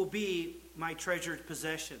you will be my treasured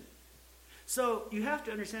possession. So you have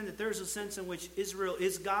to understand that there's a sense in which Israel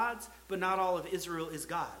is God's, but not all of Israel is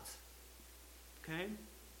God's. Okay?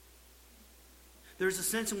 There's a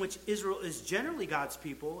sense in which Israel is generally God's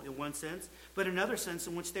people, in one sense, but another sense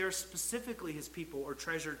in which they are specifically his people or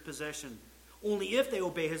treasured possession, only if they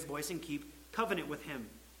obey his voice and keep covenant with him.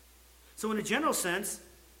 So in a general sense,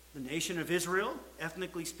 the nation of Israel,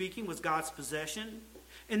 ethnically speaking, was God's possession,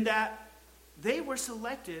 in that they were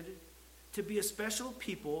selected to be a special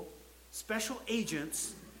people, special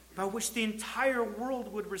agents, by which the entire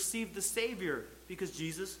world would receive the Savior, because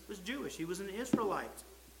Jesus was Jewish. He was an Israelite.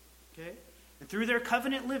 Okay? And through their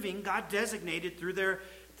covenant living, God designated through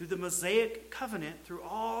the Mosaic covenant, through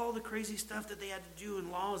all the crazy stuff that they had to do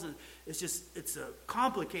and laws, and it's a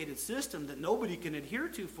complicated system that nobody can adhere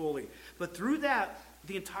to fully. But through that,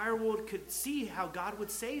 the entire world could see how God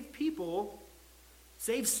would save people,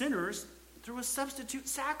 save sinners, through a substitute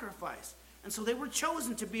sacrifice. And so they were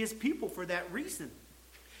chosen to be his people for that reason.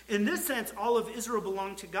 In this sense, all of Israel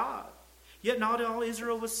belonged to God. Yet not all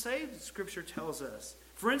Israel was saved, Scripture tells us.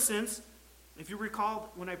 For instance, if you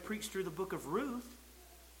recall when I preached through the book of Ruth,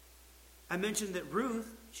 I mentioned that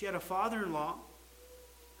Ruth, she had a father-in-law,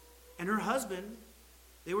 and her husband,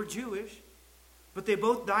 they were Jewish, But they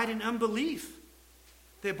both died in unbelief.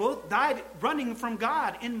 They both died running from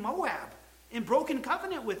God in Moab, in broken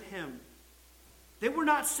covenant with him. They were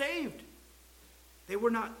not saved. They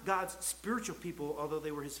were not God's spiritual people, although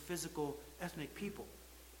they were his physical, ethnic people.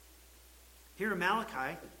 Here in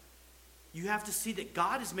Malachi, you have to see that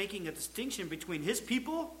God is making a distinction between his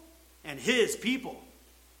people and his people.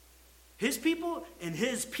 His people and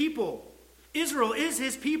his people. Israel is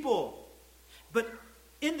his people. But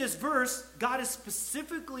in this verse, God is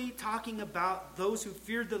specifically talking about those who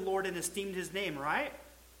feared the Lord and esteemed his name, right?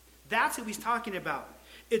 That's who he's talking about.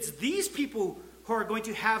 It's these people who are going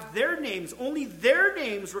to have their names, only their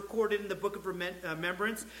names recorded in the book of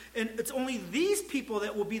remembrance. And it's only these people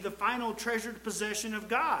that will be the final treasured possession of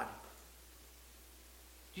God.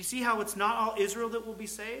 Do you see how it's not all Israel that will be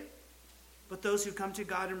saved, but those who come to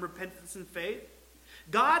God in repentance and faith?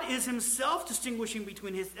 God is himself distinguishing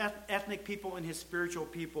between his ethnic people and his spiritual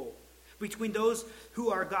people, between those who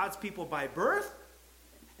are God's people by birth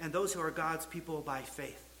and those who are God's people by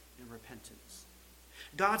faith and repentance.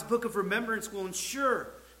 God's book of remembrance will ensure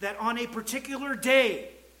that on a particular day,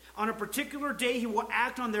 he will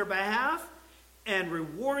act on their behalf and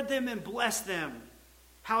reward them and bless them.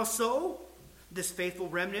 How so? This faithful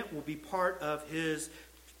remnant will be part of his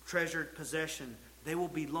treasured possession. They will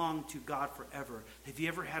belong to God forever. Have you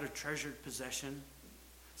ever had a treasured possession?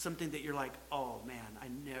 Something that you're like, oh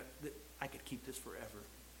man, I could keep this forever.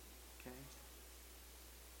 Okay?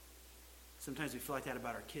 Sometimes we feel like that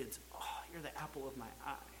about our kids. Oh, you're the apple of my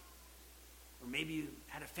eye. Or maybe you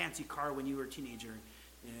had a fancy car when you were a teenager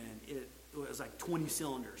and it was like 20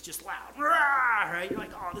 cylinders, just loud. Right? You're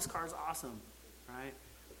like, oh, this car's awesome. Right?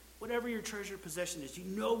 Whatever your treasured possession is, you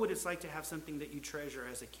know what it's like to have something that you treasure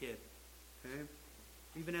as a kid. Okay?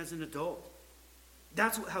 Even as an adult.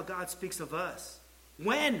 That's how God speaks of us.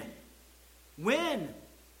 When?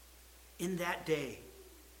 In that day.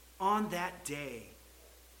 On that day.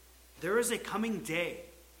 There is a coming day.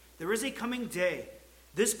 There is a coming day.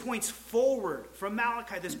 This points forward from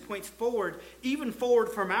Malachi. This points forward, even forward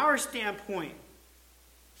from our standpoint.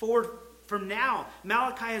 Forward from now.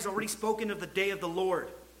 Malachi has already spoken of the day of the Lord.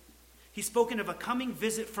 He's spoken of a coming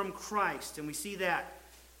visit from Christ. And we see that,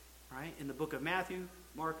 right, in the book of Matthew,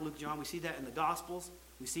 Mark, Luke, John. We see that in the Gospels.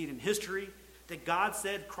 We see it in history. That God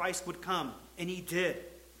said Christ would come. And he did.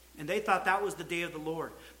 And they thought that was the day of the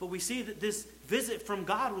Lord. But we see that this visit from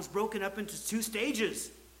God was broken up into two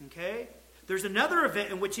stages. Okay? There's another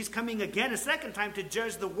event in which he's coming again a second time to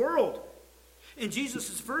judge the world. In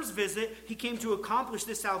Jesus' first visit, he came to accomplish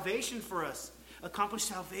this salvation for us. Accomplish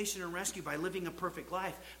salvation and rescue by living a perfect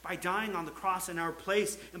life, by dying on the cross in our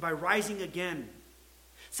place, and by rising again.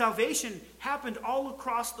 Salvation happened all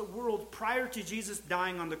across the world prior to Jesus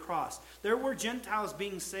dying on the cross. There were Gentiles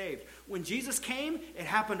being saved. When Jesus came, it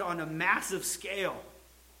happened on a massive scale.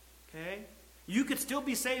 Okay? You could still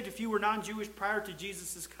be saved if you were non-Jewish prior to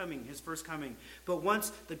Jesus' coming, his first coming. But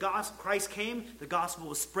once Christ came, the gospel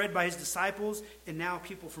was spread by his disciples, and now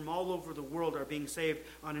people from all over the world are being saved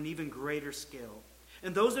on an even greater scale.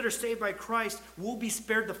 And those that are saved by Christ will be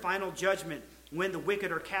spared the final judgment when the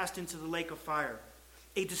wicked are cast into the lake of fire.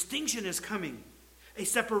 A distinction is coming. A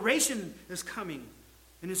separation is coming.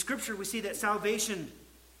 And in Scripture, we see that salvation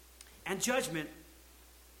and judgment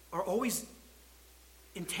are always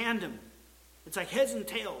in tandem. It's like heads and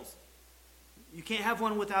tails. You can't have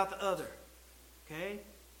one without the other. Okay?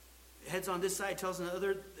 Heads on this side, tails on the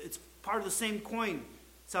other. It's part of the same coin.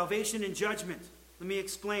 Salvation and judgment. Let me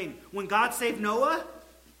explain. When God saved Noah,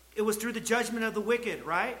 it was through the judgment of the wicked,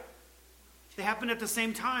 right? They happened at the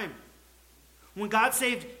same time. When God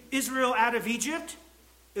saved Israel out of Egypt,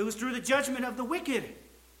 it was through the judgment of the wicked.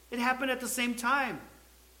 It happened at the same time.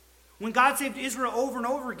 When God saved Israel over and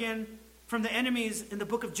over again from the enemies in the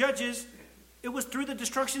book of Judges, it was through the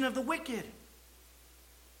destruction of the wicked.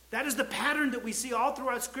 That is the pattern that we see all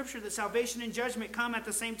throughout Scripture, that salvation and judgment come at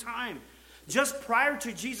the same time. Just prior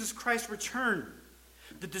to Jesus Christ's return,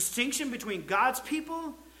 the distinction between God's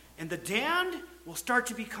people and the damned will start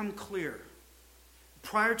to become clear.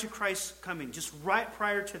 Prior to Christ's coming, just right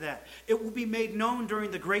prior to that. It will be made known during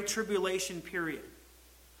the Great Tribulation period.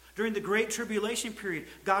 During the Great Tribulation period,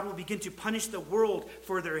 God will begin to punish the world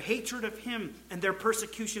for their hatred of him and their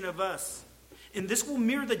persecution of us. And this will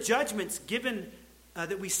mirror the judgments given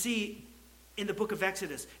that we see in the book of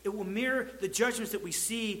Exodus. It will mirror the judgments that we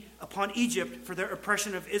see upon Egypt for their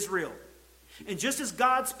oppression of Israel. And just as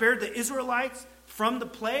God spared the Israelites from the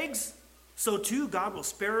plagues, so too God will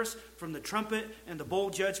spare us from the trumpet and the bowl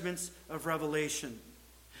judgments of Revelation.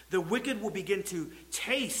 The wicked will begin to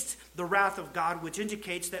taste the wrath of God, which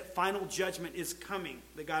indicates that final judgment is coming,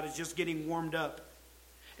 that God is just getting warmed up.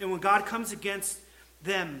 And when God comes against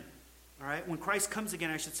them, all right, when Christ comes again,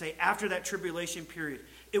 I should say, after that tribulation period,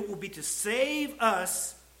 it will be to save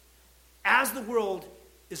us as the world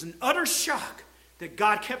is in utter shock that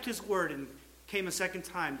God kept his word and came a second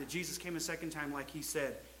time, that Jesus came a second time like he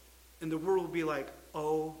said. And the world will be like,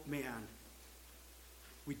 oh man,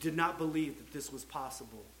 we did not believe that this was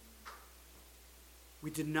possible. We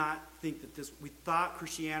did not think that we thought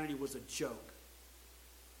Christianity was a joke.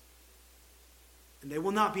 And they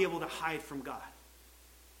will not be able to hide from God.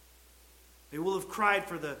 They will have cried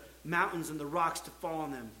for the mountains and the rocks to fall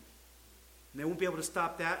on them. And they won't be able to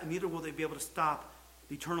stop that, and neither will they be able to stop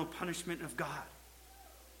the eternal punishment of God.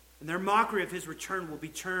 And their mockery of his return will be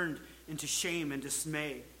turned into shame and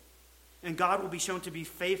dismay. And God will be shown to be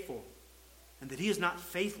faithful, and that he is not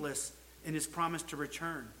faithless in his promise to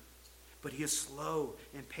return, but he is slow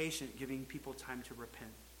and patient, giving people time to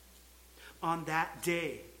repent. On that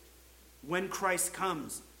day, when Christ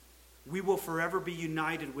comes, we will forever be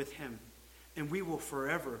united with him, and we will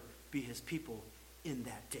forever be his people in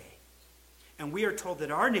that day. And we are told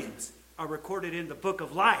that our names are recorded in the book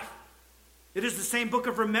of life. It is the same book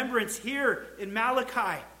of remembrance here in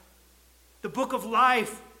Malachi. The book of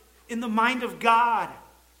life in the mind of God,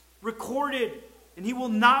 recorded, and he will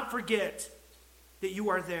not forget that you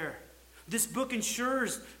are there. This book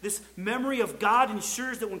ensures, this memory of God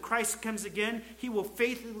ensures that when Christ comes again, he will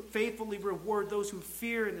faithfully reward those who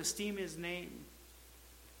fear and esteem his name.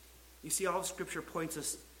 You see, all of Scripture points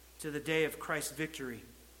us to the day of Christ's victory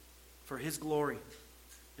for his glory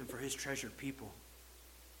and for his treasured people.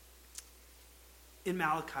 In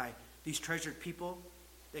Malachi, these treasured people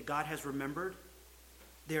that God has remembered,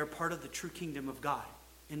 they are part of the true kingdom of God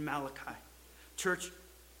in Malachi. Church,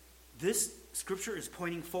 this Scripture is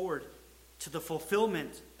pointing forward to the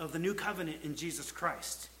fulfillment of the new covenant in Jesus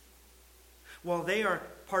Christ. While they are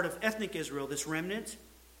part of ethnic Israel, this remnant,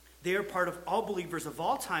 they are part of all believers of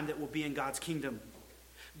all time that will be in God's kingdom.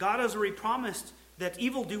 God has already promised that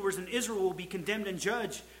evildoers in Israel will be condemned and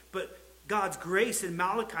judged, but God's grace in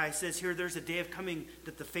Malachi says here there's a day of coming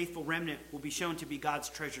that the faithful remnant will be shown to be God's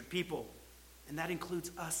treasured people. And that includes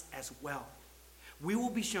us as well. We will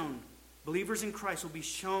be shown, believers in Christ will be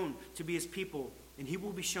shown to be his people, and he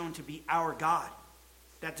will be shown to be our God.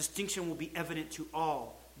 That distinction will be evident to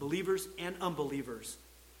all, believers and unbelievers.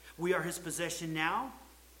 We are his possession now.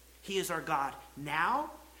 He is our God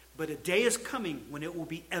now, but a day is coming when it will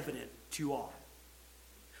be evident to all.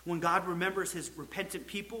 When God remembers his repentant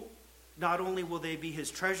people, not only will they be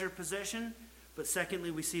his treasured possession, but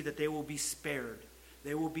secondly, we see that they will be spared.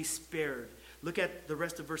 They will be spared. Look at the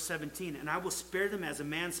rest of verse 17. And I will spare them as a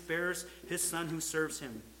man spares his son who serves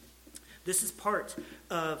him. This is part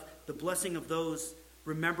of the blessing of those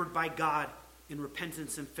remembered by God in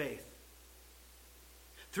repentance and faith.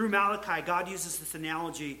 Through Malachi, God uses this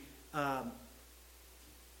analogy of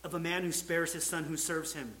a man who spares his son who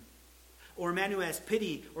serves him, or a man who has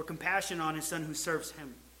pity or compassion on his son who serves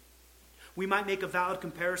him. We might make a valid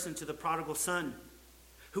comparison to the prodigal son,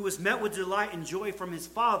 who was met with delight and joy from his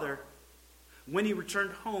father when he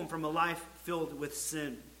returned home from a life filled with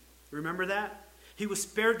sin. Remember that? He was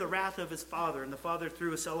spared the wrath of his father, and the father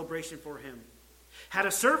threw a celebration for him. Had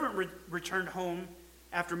a servant returned home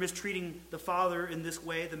after mistreating the father in this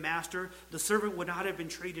way, the master, the servant would not have been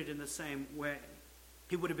treated in the same way.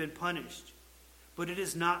 He would have been punished. But it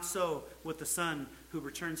is not so with the son who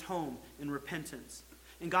returns home in repentance.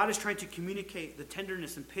 And God is trying to communicate the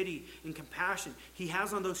tenderness and pity and compassion he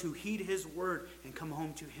has on those who heed his word and come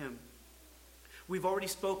home to him. We've already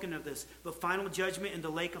spoken of this, but final judgment in the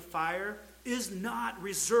lake of fire is not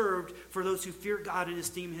reserved for those who fear God and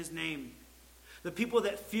esteem his name. The people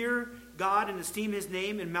that fear God and esteem his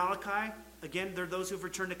name in Malachi, again, they're those who've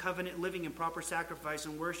returned to covenant living and proper sacrifice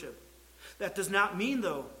and worship. That does not mean,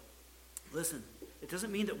 though, listen, it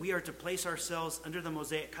doesn't mean that we are to place ourselves under the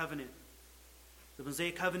Mosaic covenant. The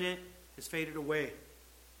Mosaic covenant has faded away.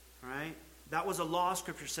 All right? That was a law,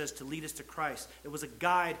 Scripture says, to lead us to Christ. It was a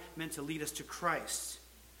guide meant to lead us to Christ.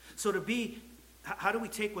 So how do we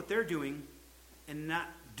take what they're doing and not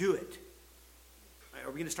do it? Are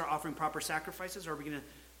we going to start offering proper sacrifices? Or are we going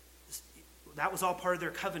to... That was all part of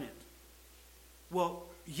their covenant. Well,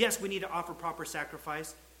 yes, we need to offer proper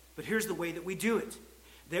sacrifice, but here's the way that we do it.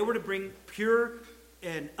 They were to bring pure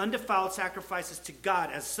and undefiled sacrifices to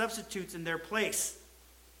God as substitutes in their place,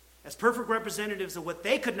 as perfect representatives of what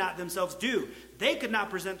they could not themselves do. They could not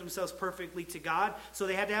present themselves perfectly to God, so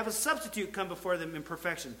they had to have a substitute come before them in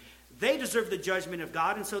perfection. They deserved the judgment of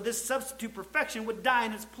God, and so this substitute perfection would die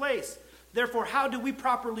in its place. Therefore, how do we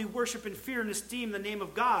properly worship and fear and esteem the name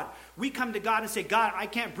of God? We come to God and say, God, I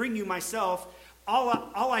can't bring you myself.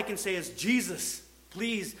 All I can say is Jesus.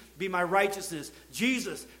 please be my righteousness.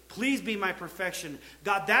 Jesus, please be my perfection.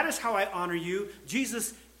 God, that is how I honor you.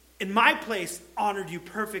 Jesus, in my place, honored you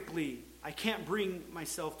perfectly. I can't bring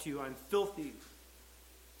myself to you. I'm filthy.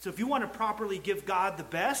 So if you want to properly give God the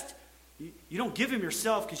best, you don't give him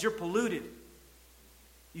yourself because you're polluted.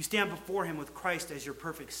 You stand before him with Christ as your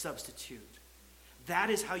perfect substitute.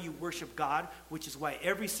 That is how you worship God, which is why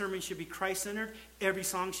every sermon should be Christ-centered. Every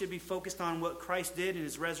song should be focused on what Christ did in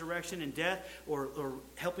his resurrection and death, or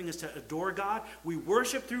helping us to adore God. We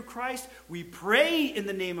worship through Christ. We pray in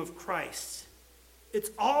the name of Christ.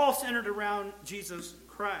 It's all centered around Jesus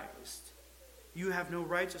Christ. You have no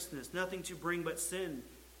righteousness, nothing to bring but sin.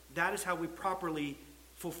 That is how we properly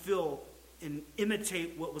fulfill and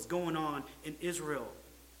imitate what was going on in Israel,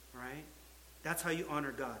 right? That's how you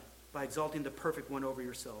honor God, by exalting the perfect one over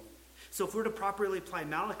yourself. So if we're to properly apply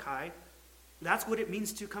Malachi, that's what it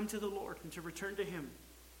means to come to the Lord and to return to him.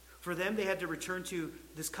 For them, they had to return to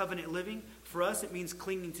this covenant living. For us, it means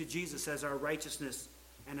clinging to Jesus as our righteousness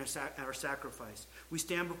and our sacrifice. We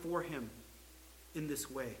stand before him in this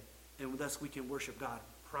way, and thus we can worship God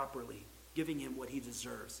properly, giving him what he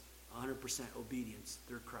deserves, 100% obedience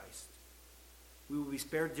through Christ. We will be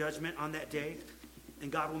spared judgment on that day,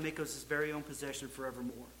 and God will make us his very own possession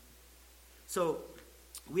forevermore. So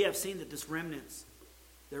we have seen that this remnants,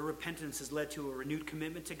 their repentance has led to a renewed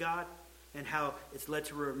commitment to God, and how it's led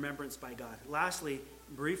to remembrance by God. Lastly,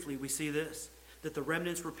 briefly, we see this, that the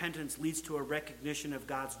remnant's repentance leads to a recognition of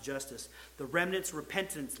God's justice. The remnant's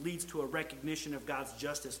repentance leads to a recognition of God's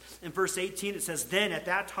justice. In verse 18 it says, "Then at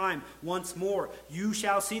that time, once more, you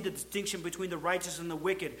shall see the distinction between the righteous and the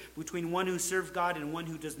wicked, between one who serves God and one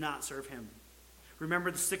who does not serve him." Remember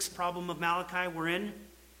the sixth problem of Malachi we're in?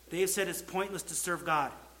 They have said it's pointless to serve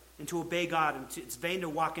God and to obey God, and it's vain to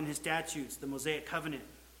walk in his statutes, the Mosaic covenant,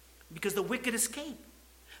 because the wicked escape.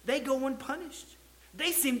 They go unpunished.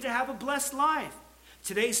 They seem to have a blessed life.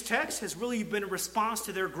 Today's text has really been a response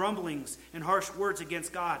to their grumblings and harsh words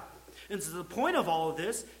against God. And so the point of all of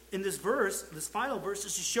this, in this verse, this final verse,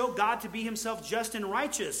 is to show God to be himself just and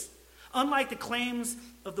righteous. Unlike the claims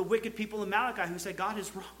of the wicked people in Malachi who say God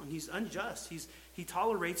is wrong, he's unjust, he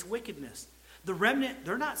tolerates wickedness. The remnant,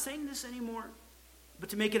 they're not saying this anymore. But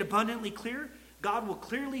to make it abundantly clear, God will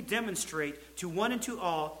clearly demonstrate to one and to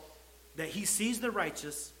all that he sees the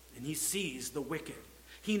righteous and he sees the wicked.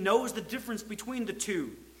 He knows the difference between the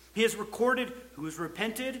two. He has recorded who has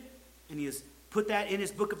repented, and he has put that in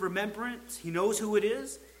his book of remembrance. He knows who it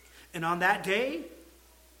is. And on that day,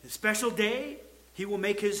 his special day, he will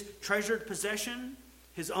make his treasured possession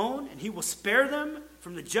his own, and he will spare them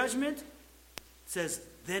from the judgment. It says,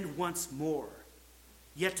 then once more,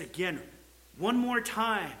 yet again, one more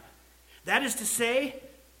time. That is to say,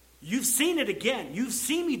 you've seen it again. You've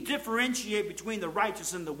seen me differentiate between the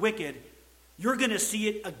righteous and the wicked. You're going to see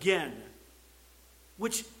it again.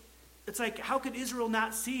 Which, it's like, how could Israel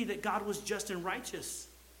not see that God was just and righteous?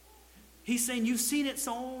 He's saying, you've seen it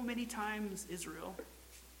so many times, Israel,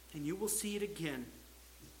 and you will see it again.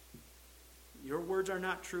 Your words are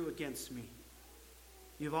not true against me.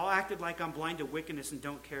 You've all acted like I'm blind to wickedness and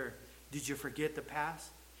don't care. Did you forget the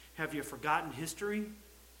past? Have you forgotten history?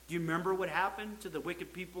 Do you remember what happened to the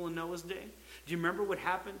wicked people in Noah's day? Do you remember what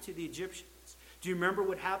happened to the Egyptians? Do you remember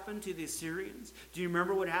what happened to the Assyrians? Do you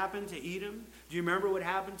remember what happened to Edom? Do you remember what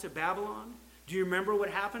happened to Babylon? Do you remember what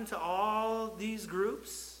happened to all these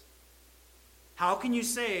groups? How can you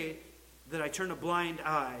say that I turn a blind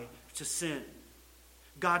eye to sin?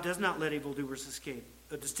 God does not let evildoers escape.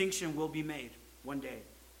 A distinction will be made one day.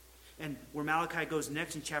 And where Malachi goes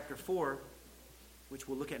next in chapter 4, which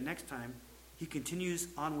we'll look at next time, he continues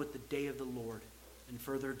on with the day of the Lord in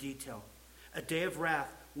further detail. A day of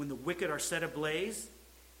wrath when the wicked are set ablaze,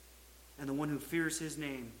 and the one who fears his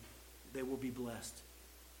name, they will be blessed.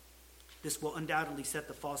 This will undoubtedly set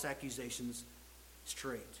the false accusations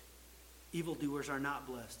straight. Evildoers are not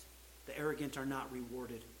blessed. The arrogant are not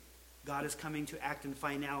rewarded. God is coming to act in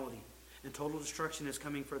finality, and total destruction is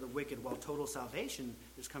coming for the wicked, while total salvation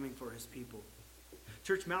is coming for his people.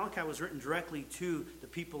 Church, Malachi was written directly to the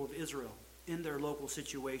people of Israel in their local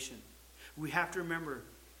situation. We have to remember,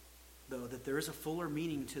 though, that there is a fuller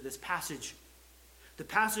meaning to this passage. The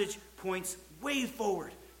passage points way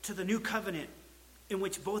forward to the new covenant in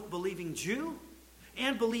which both believing Jew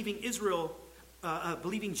and believing Israel,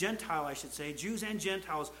 believing Gentile, I should say, Jews and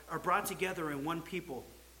Gentiles are brought together in one people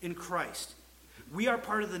in Christ. We are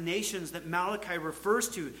part of the nations that Malachi refers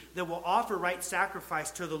to that will offer right sacrifice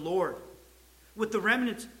to the Lord. With the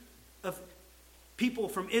remnant of people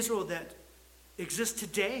from Israel that exist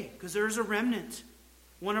today, because there is a remnant.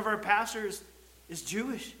 One of our pastors is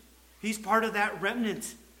Jewish. He's part of that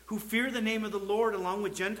remnant who fear the name of the Lord, along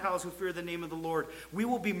with Gentiles who fear the name of the Lord. We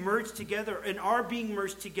will be merged together and are being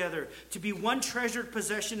merged together to be one treasured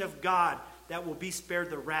possession of God that will be spared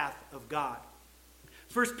the wrath of God.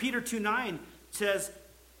 1 Peter 2:9 says,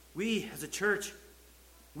 we as a church,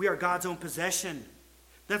 we are God's own possession.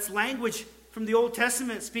 That's language from the Old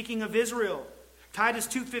Testament speaking of Israel. Titus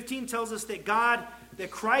 2:15 tells us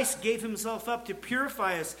that Christ gave himself up to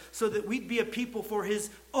purify us so that we'd be a people for his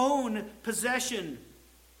own possession.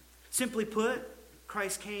 Simply put,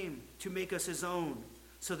 Christ came to make us his own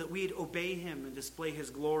so that we'd obey him and display his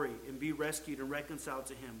glory and be rescued and reconciled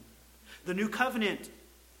to him. The new covenant,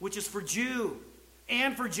 which is for Jew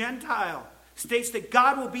and for Gentile, states that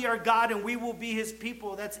God will be our God and we will be his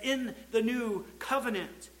people. That's in the new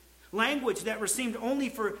covenant. Language that reserved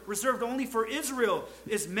only for Israel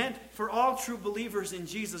is meant for all true believers in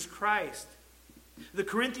Jesus Christ. The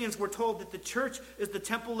Corinthians were told that the church is the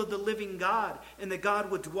temple of the living God and that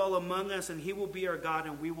God would dwell among us and he will be our God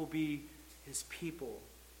and we will be his people.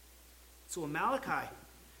 So Malachi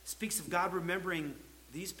speaks of God remembering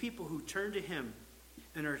these people who turn to him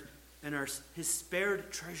and are his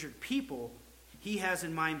spared, treasured people. He has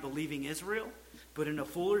in mind believing Israel, but in a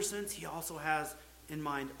fuller sense, he also has in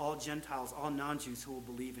mind all Gentiles, all non-Jews who will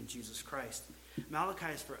believe in Jesus Christ.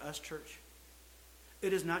 Malachi is for us, church.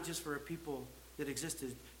 It is not just for a people that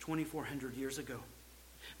existed 2,400 years ago.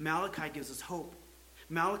 Malachi gives us hope.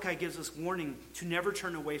 Malachi gives us warning to never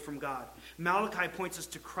turn away from God. Malachi points us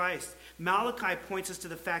to Christ. Malachi points us to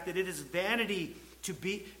the fact that it is vanity to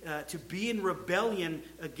be in rebellion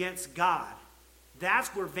against God. That's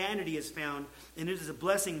where vanity is found, and it is a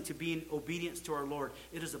blessing to be in obedience to our Lord.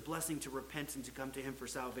 It is a blessing to repent and to come to him for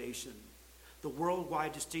salvation. The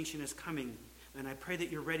worldwide distinction is coming, and I pray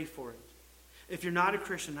that you're ready for it. If you're not a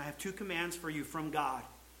Christian, I have 2 commands for you from God.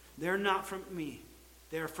 They're not from me.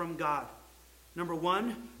 They're from God. Number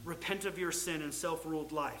 1, repent of your sin and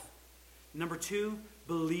self-ruled life. Number 2,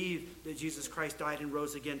 believe that Jesus Christ died and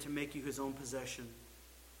rose again to make you his own possession.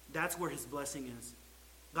 That's where his blessing is.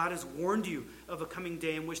 God has warned you of a coming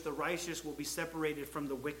day in which the righteous will be separated from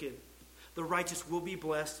the wicked. The righteous will be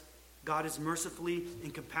blessed. God is mercifully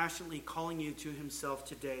and compassionately calling you to himself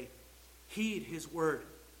today. Heed his word,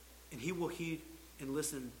 and he will heed and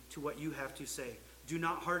listen to what you have to say. Do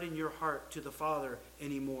not harden your heart to the Father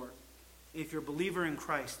anymore. If you're a believer in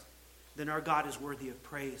Christ, then our God is worthy of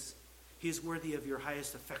praise. He is worthy of your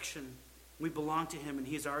highest affection. We belong to him, and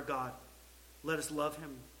he is our God. Let us love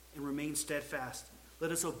him and remain steadfast.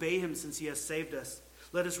 Let us obey him since he has saved us.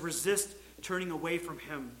 Let us resist turning away from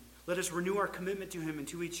him. Let us renew our commitment to him and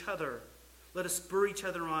to each other. Let us spur each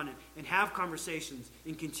other on and have conversations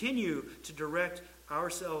and continue to direct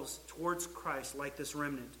ourselves towards Christ like this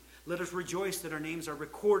remnant. Let us rejoice that our names are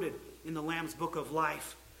recorded in the Lamb's book of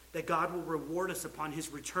life, that God will reward us upon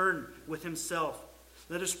his return with himself.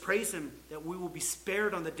 Let us praise him that we will be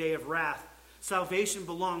spared on the day of wrath. Salvation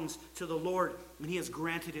belongs to the Lord, and he has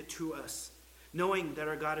granted it to us. Knowing that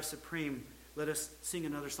our God is supreme, let us sing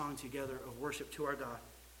another song together of worship to our God,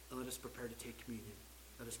 and let us prepare to take communion.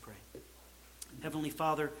 Let us pray. Heavenly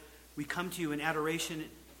Father, we come to you in adoration.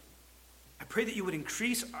 I pray that you would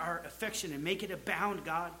increase our affection and make it abound,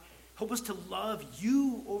 God. Help us to love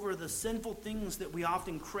you over the sinful things that we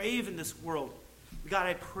often crave in this world. God,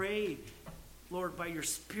 I pray, Lord, by your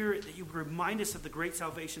Spirit, that you would remind us of the great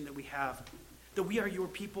salvation that we have, that we are your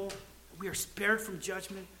people, we are spared from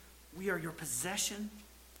judgment, we are your possession.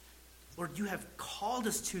 Lord, you have called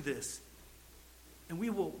us to this. And we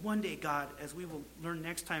will one day, God, as we will learn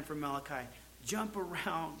next time from Malachi, jump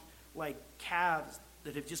around like calves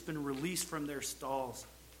that have just been released from their stalls.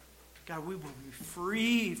 God, we will be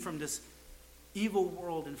free from this evil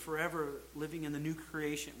world and forever living in the new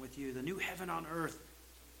creation with you, the new heaven on earth.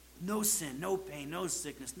 No sin, no pain, no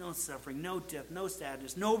sickness, no suffering, no death, no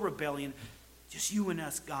sadness, no rebellion. Just you and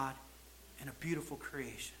us, God, and a beautiful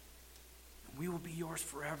creation. And we will be yours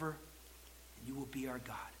forever, and you will be our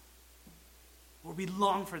God. Lord, we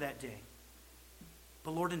long for that day.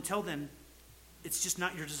 But Lord, until then, it's just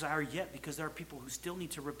not your desire yet, because there are people who still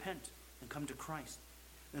need to repent and come to Christ.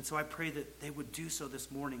 And so I pray that they would do so this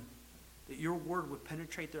morning, that your word would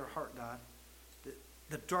penetrate their heart, God. That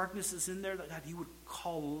the darkness is in there, that God, you would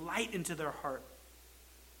call light into their heart.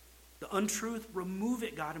 The untruth, remove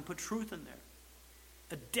it, God, and put truth in there.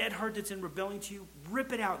 A dead heart that's in rebellion to you,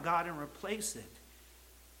 rip it out, God, and replace it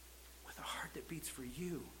with a heart that beats for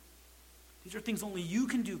you. These are things only you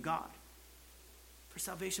can do, God. For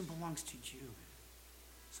salvation belongs to you.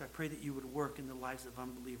 So I pray that you would work in the lives of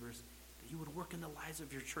unbelievers, that you would work in the lives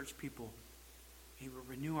of your church people. You will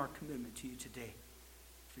renew our commitment to you today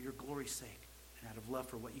for your glory's sake. and out of love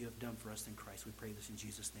for what you have done for us in Christ. We pray this in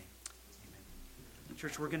Jesus' name. Amen.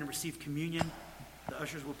 Church, we're going to receive communion. The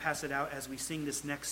ushers will pass it out as we sing this next